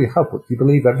 I'm sure you have, but do you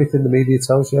believe everything the media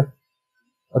tells you?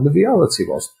 And the reality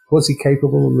was he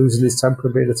capable of losing his temper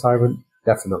and being a tyrant?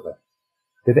 Definitely.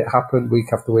 Did it happen week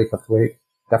after week after week?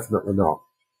 Definitely not.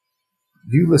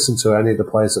 You listen to any of the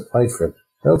players that played for him,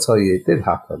 they'll tell you it did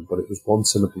happen, but it was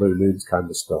once in a blue moon kind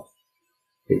of stuff.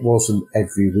 It wasn't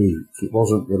every week. It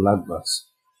wasn't relentless.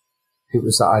 it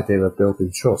was that idea of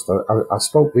building trust. I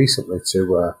spoke recently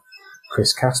to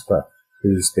Chris Casper,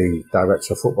 who's the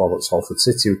director of football at Salford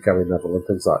City with Gary Neville and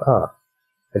things like that.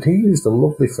 And he used a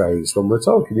lovely phrase when we were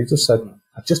talking. He just said,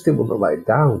 I just didn't want to let him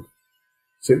down.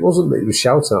 So it wasn't that he was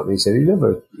shouting at me. He said,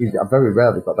 I very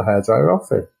rarely got the hairdryer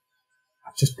off him.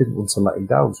 I just didn't want to let him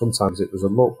down. Sometimes it was a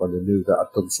look when I knew that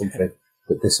I'd done something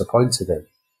that disappointed him,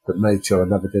 that made sure I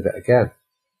never did it again.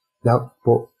 Now,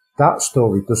 but that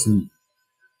story doesn't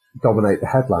dominate the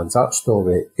headlines. That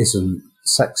story isn't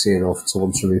sexy enough to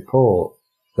want to report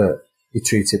that he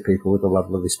treated people with a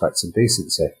level of respect and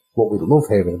decency. What we love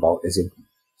hearing about is him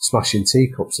smashing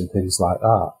teacups and things like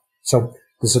that. So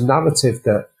there's a narrative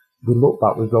that we look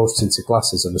back with rose-tinted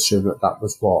glasses and assume that that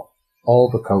was what all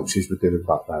the coaches were doing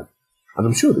back then. And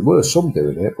I'm sure there were some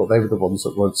doing it, but they were the ones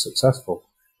that weren't successful.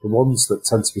 The ones that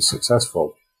tend to be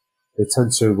successful, they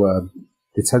tend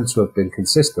to have been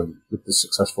consistent with the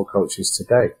successful coaches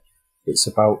today. It's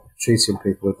about treating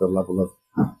people with a level of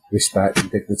respect and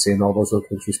dignity and all those other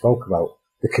things we spoke about.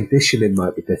 The conditioning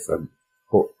might be different,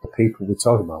 but the people we're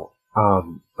talking about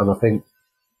aren't. And I think,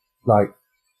 like,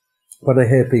 when I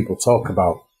hear people talk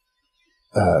about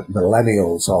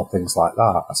millennials or things like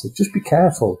that, I said, just be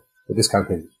careful with this kind of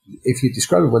thing. If you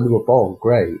describe them when they were born,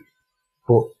 great,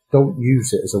 but don't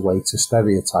use it as a way to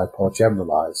stereotype or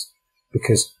generalise,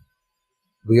 because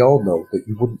we all know that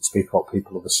you wouldn't speak about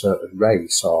people of a certain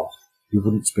race, or you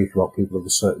wouldn't speak about people of a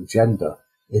certain gender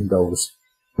in those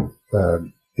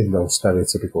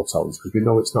stereotypical tones, because we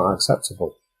know it's not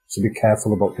acceptable. So be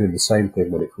careful about doing the same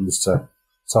thing when it comes to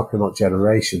talking about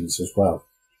generations as well,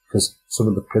 because some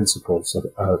of the principles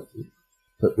that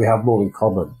we have more in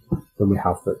common than we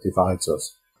have that divides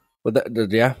us. Well,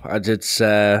 yeah, it's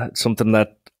something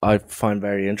that I find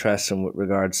very interesting with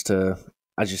regards to,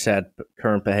 as you said,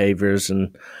 current behaviours,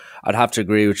 and I'd have to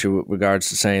agree with you with regards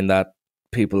to saying that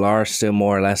people are still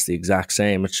more or less the exact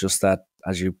same. It's just that,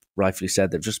 as you rightfully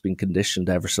said, they've just been conditioned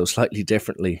ever so slightly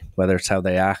differently, whether it's how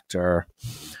they act or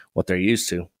what they're used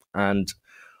to. And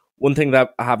one thing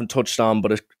that I haven't touched on,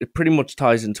 but it pretty much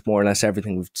ties into more or less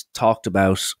everything we've talked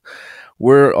about.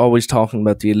 We're always talking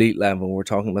about the elite level. We're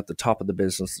talking about the top of the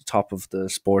business, the top of the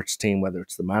sports team, whether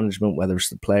it's the management, whether it's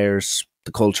the players,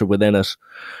 the culture within it.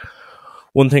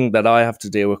 One thing that I have to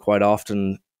deal with quite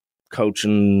often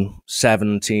coaching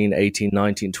 17, 18,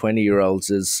 19, 20-year-olds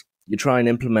is you try and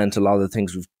implement a lot of the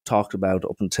things we've talked about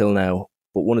up until now,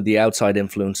 but one of the outside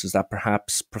influences that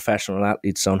perhaps professional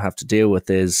athletes don't have to deal with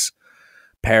is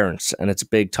parents, and it's a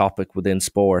big topic within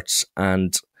sports.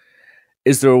 And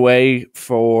is there a way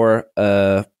for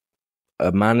a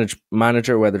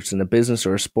manager, whether it's in a business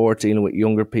or a sport, dealing with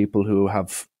younger people who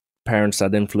have parents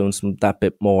that influence them that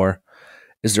bit more?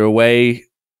 Is there a way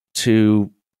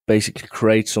to basically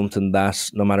create something that,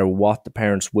 no matter what the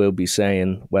parents will be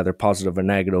saying, whether positive or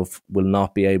negative, will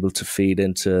not be able to feed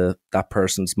into that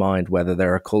person's mind, whether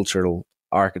they're a cultural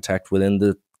architect within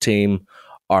the team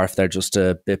or if they're just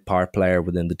a bit part player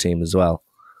within the team as well?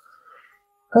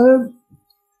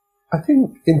 I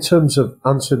think in terms of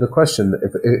answering the question,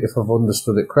 if I've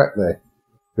understood it correctly,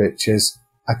 Rich, is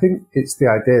I think it's the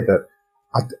idea that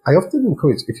I often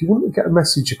encourage, if you want to get a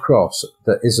message across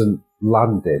that isn't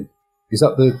landing, is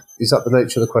that the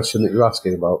nature of the question that you're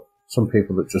asking about? Some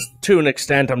people that just... To an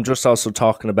extent, I'm just also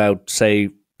talking about,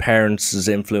 say, parents'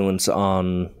 influence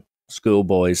on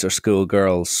schoolboys or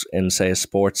schoolgirls in, say, a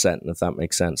sports setting, if that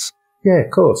makes sense. Yeah,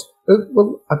 of course.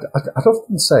 Well, I'd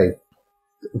often say,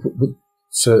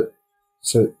 so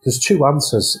there's two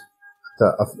answers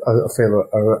that I feel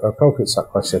are appropriate to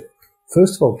that question.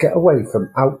 First of all, get away from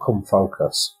outcome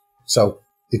focus. So,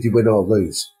 did you win or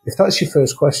lose? If that's your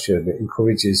first question, it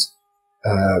encourages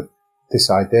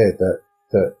this idea that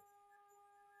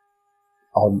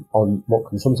on what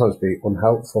can sometimes be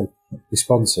unhelpful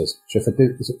responses.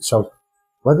 So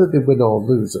whether they win or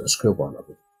lose at a schoolboy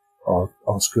level or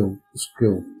school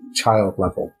child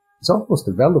level, it's almost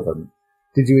irrelevant.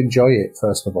 Did you enjoy it,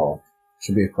 first of all?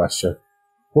 Should be a question.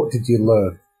 What did you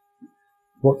learn?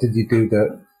 What did you do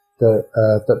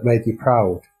that made you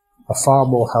proud? Are far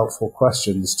more helpful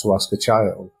questions to ask a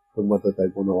child than whether they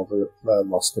won or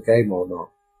lost the game or not.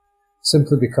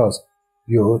 Simply because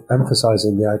you're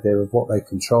emphasising the idea of what they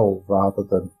control rather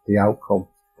than the outcome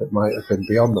that might have been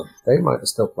beyond them. They might have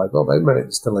still played well, they might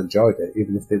have still enjoyed it,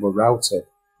 even if they were routed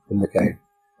in the game.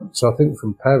 So I think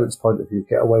from parents' point of view,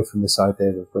 get away from this idea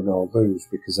of win or lose,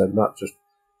 because then that just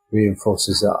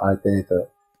reinforces that idea that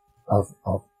of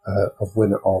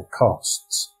win at all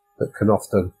costs that can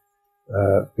often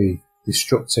be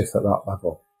destructive at that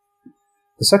level.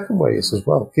 The second way is as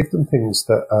well, give them things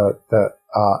that are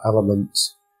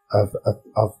elements of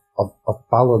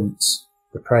balance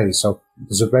the praise. So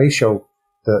there's a ratio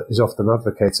that is often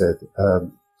advocated.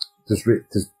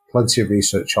 There's plenty of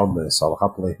research on this. I'll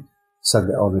happily send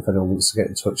it on if anyone wants to get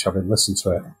in touch having listened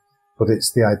to it. But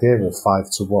it's the idea of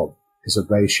 5-1 is a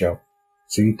ratio.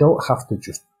 So you don't have to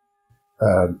just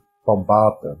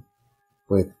bombard them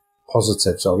with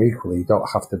positives, or equally, you don't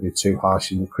have to be too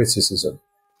harsh in your criticism.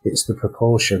 It's the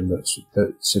proportion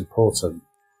that's important.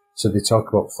 So they talk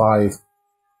about 5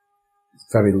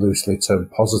 very loosely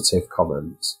termed positive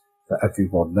comments for every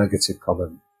 1 negative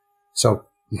comment. So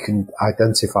you can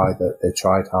identify that they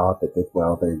tried hard, they did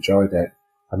well, they enjoyed it,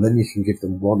 and then you can give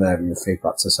them 1 area of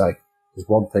feedback to say, there's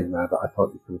 1 thing there that I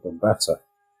thought you could have done better.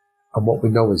 And what we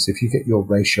know is if you get your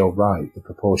ratio right, the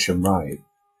proportion right,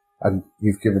 and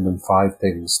you've given them 5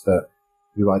 things that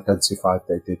you identified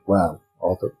they did well,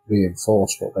 or that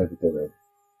reinforce what they were doing,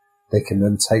 they can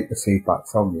then take the feedback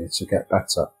from you to get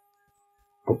better.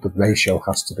 But the ratio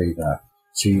has to be there.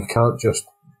 So you can't just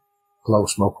blow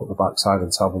smoke up the backside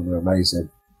and tell them they're amazing,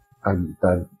 and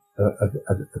then,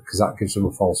 because that gives them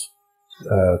a false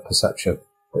perception.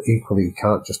 But equally, you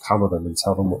can't just hammer them and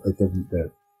tell them what they didn't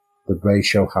do. The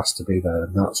ratio has to be there,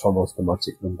 and that's almost the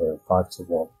magic number of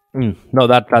 5-1. No,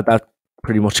 that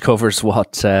pretty much covers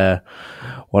what I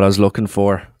was looking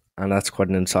for, and that's quite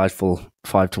an insightful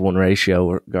 5-1 ratio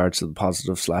with regards to the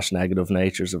positive/negative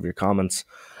natures of your comments.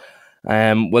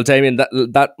 Well, Damian,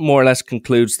 that more or less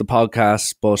concludes the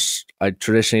podcast, but I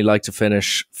traditionally like to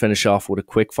finish off with a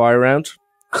quick fire round.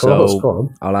 Cool,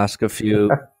 so I'll ask a few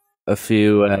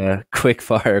quick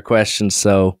fire questions.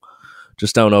 So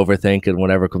just don't overthink it.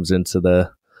 Whatever comes into the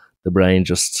brain,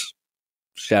 just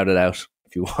shout it out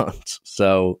if you want.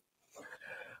 So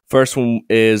first one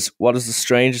is, what is the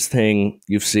strangest thing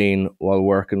you've seen while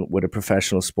working with a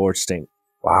professional sports team?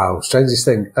 Wow, strangest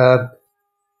thing. I'm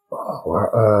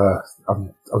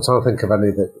trying to think of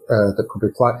any that could be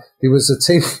applied. There was a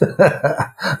team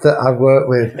that I worked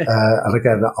with, and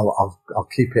again, I'll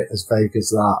keep it as vague as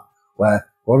that, where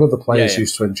one of the players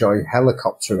used to enjoy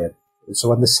helicoptering. So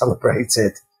when they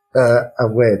celebrated a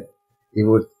win, he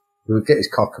would get his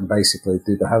cock and basically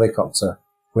do the helicopter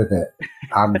with it.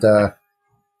 And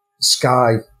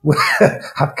Sky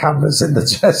had cameras in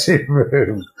the dressing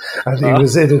room, and he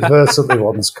was inadvertently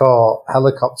once caught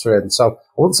helicoptering. So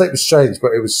I wouldn't say it was strange,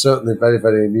 but it was certainly very,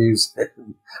 very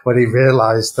amusing when he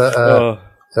realised that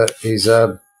that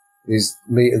his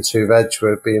meat and two veg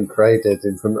were being paraded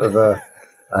in front of a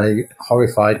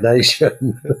horrified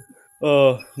nation.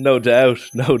 Oh, no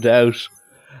doubt, no doubt.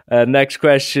 Next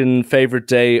question: favorite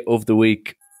day of the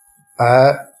week?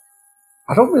 I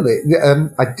don't really.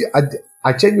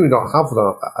 I genuinely don't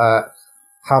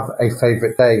have a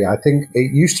favourite day. I think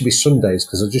it used to be Sundays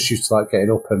because I just used to like getting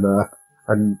up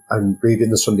and reading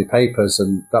the Sunday papers,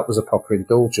 and that was a proper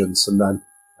indulgence. And then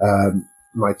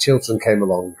my children came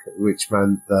along, which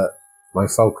meant that my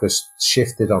focus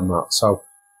shifted on that. So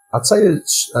I'd say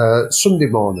it's Sunday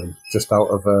morning, just out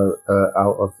of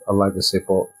a legacy.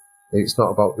 But it's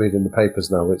not about reading the papers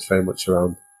now. It's very much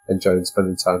around enjoying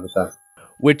spending time with them.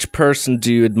 Which person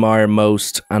do you admire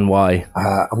most and why?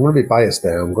 I'm going to be biased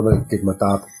there. I'm going to give my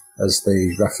dad as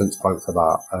the reference point for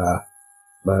that.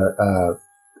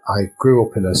 I grew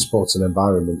up in a sporting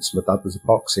environment, so my dad was a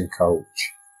boxing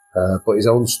coach, but his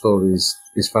own story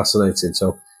is fascinating.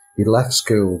 So he left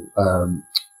school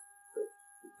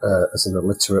as an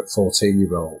illiterate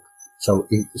 14-year-old. So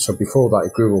before that, he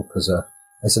grew up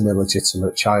as an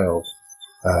illegitimate child.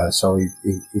 So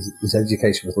his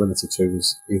education was limited to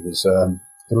he was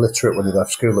illiterate when he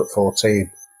left school at 14,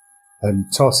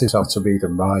 and taught himself to read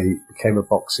and write, became a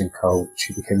boxing coach.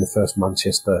 He became the first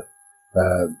Manchester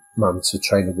man to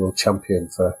train a world champion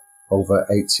for over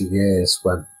 80 years.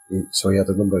 So he had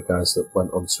a number of guys that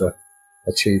went on to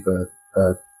achieve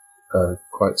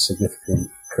quite significant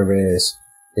careers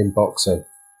in boxing.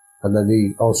 And then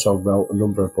he also wrote a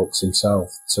number of books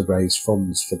himself to raise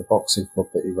funds for the boxing club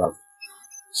that he ran.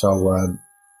 So,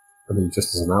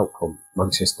 just as an outcome,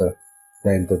 Manchester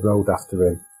named a road after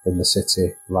him in the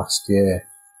city last year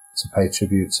to pay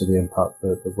tribute to the impact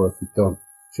that the work he'd done.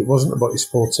 So it wasn't about his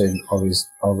sporting or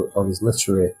his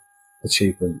literary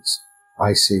achievements.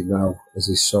 I see now, as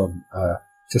his son,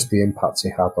 just the impact he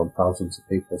had on thousands of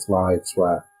people's lives,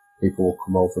 where people will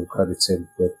come over and credit him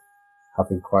with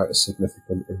having quite a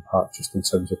significant impact just in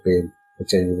terms of being a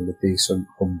genuinely decent,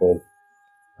 humble,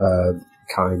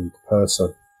 kind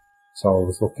person. So I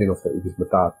was lucky enough that he was my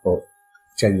dad, but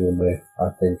genuinely, I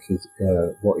think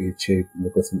what he achieved and the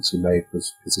difference he made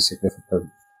was significant.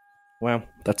 Wow,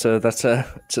 that's a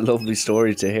lovely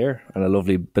story to hear, and a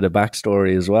lovely bit of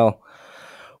backstory as well.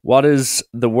 What is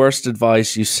the worst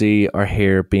advice you see or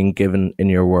hear being given in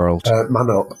your world? Man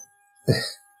up.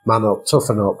 man up,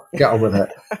 toughen up, get on with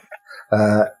it.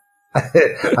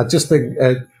 I just think,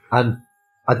 and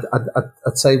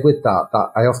I'd say with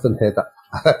that I often hear that.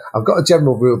 I've got a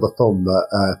general rule of thumb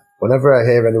that whenever I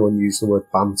hear anyone use the word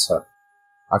banter,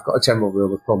 I've got a general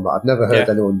rule of thumb that I've never heard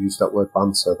anyone use that word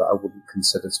banter that I wouldn't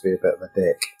consider to be a bit of a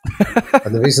dick.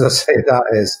 And the reason I say that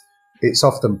is it's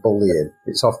often bullying.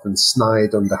 It's often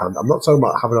snide, underhand. I'm not talking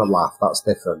about having a laugh. That's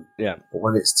different. Yeah. But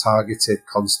when it's targeted,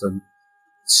 constant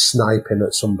sniping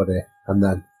at somebody and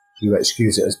then you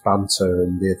excuse it as banter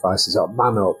and the advice is, oh,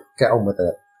 man up, get on with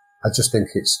it. I just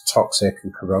think it's toxic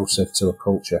and corrosive to a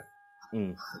culture.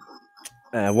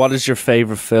 What is your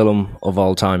favourite film of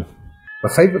all time? My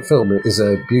favourite film is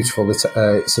a beautiful, it's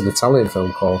an Italian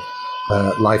film called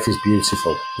Life is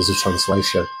Beautiful. There's a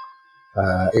translation.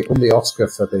 It won the Oscar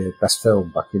for the best film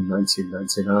back in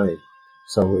 1999.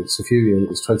 So it's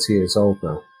it's 20 years old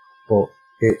now. But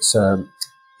it's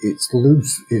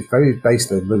loose, it's very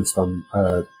basically loosed on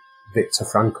Viktor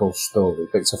Frankl's story.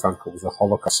 Viktor Frankl was a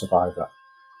Holocaust survivor.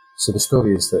 So the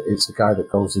story is that it's a guy that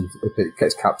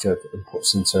gets captured and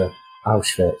puts into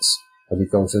Auschwitz, and he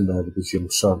goes in there with his young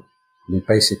son, and he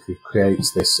basically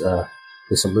creates this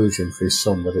illusion for his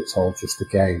son that it's all just a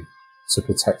game to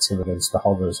protect him against the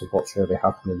horrors of what's really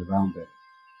happening around him.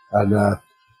 And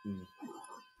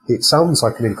it sounds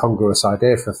like an incongruous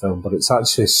idea for a film, but it's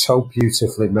actually so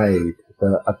beautifully made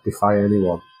that I'd defy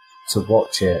anyone to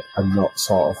watch it and not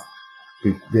sort of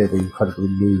be really incredibly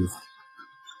moved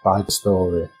by the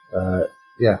story.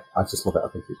 I just love it. I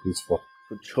think it's beautiful.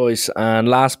 Good choice. And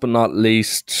last but not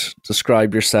least,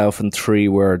 describe yourself in 3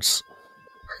 words.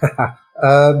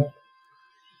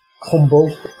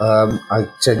 Humble. I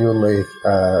genuinely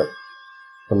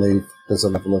believe there's a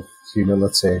level of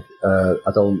humility. I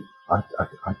don't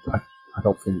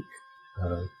think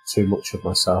too much of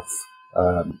myself.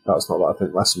 That's not that I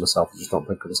think less of myself. I just don't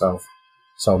think of myself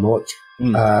so much.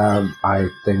 I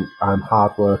think I'm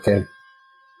hardworking,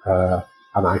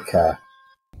 and I care.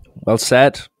 Well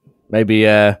said. Maybe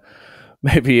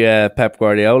Pep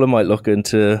Guardiola might look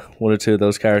into 1 or 2 of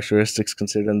those characteristics,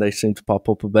 considering they seem to pop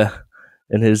up a bit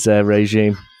in his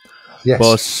regime.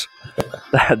 Yes.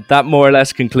 But that more or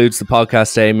less concludes the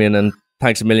podcast, Damian, and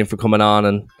thanks a million for coming on,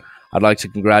 and I'd like to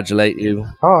congratulate you.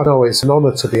 Oh, no, it's an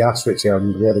honour to be asked, Richie.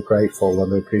 I'm really grateful,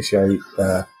 and I appreciate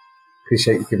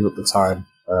you giving up the time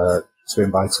to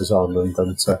invite us on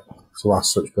and to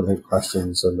ask such brilliant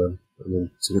questions and then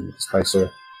to give me the space to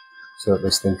at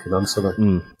least think and answer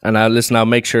them. And listen, I'll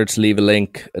make sure to leave a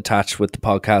link attached with the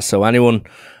podcast. So anyone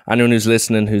who's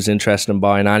listening, who's interested in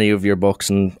buying any of your books,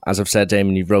 and as I've said,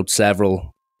 Damon, you've wrote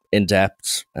several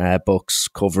in-depth books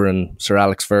covering Sir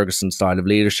Alex Ferguson's style of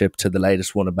leadership to the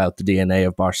latest one about the DNA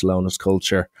of Barcelona's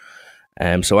culture.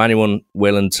 So anyone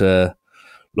willing to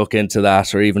look into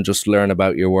that or even just learn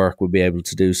about your work will be able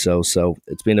to do so. So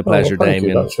it's been a pleasure, thank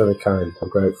Damian. You. That's really kind. I'm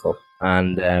grateful.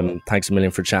 And thanks a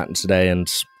million for chatting today, and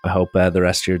I hope the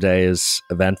rest of your day is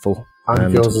eventful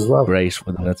and yours as well. Great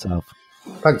within itself.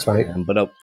 Thanks, mate. But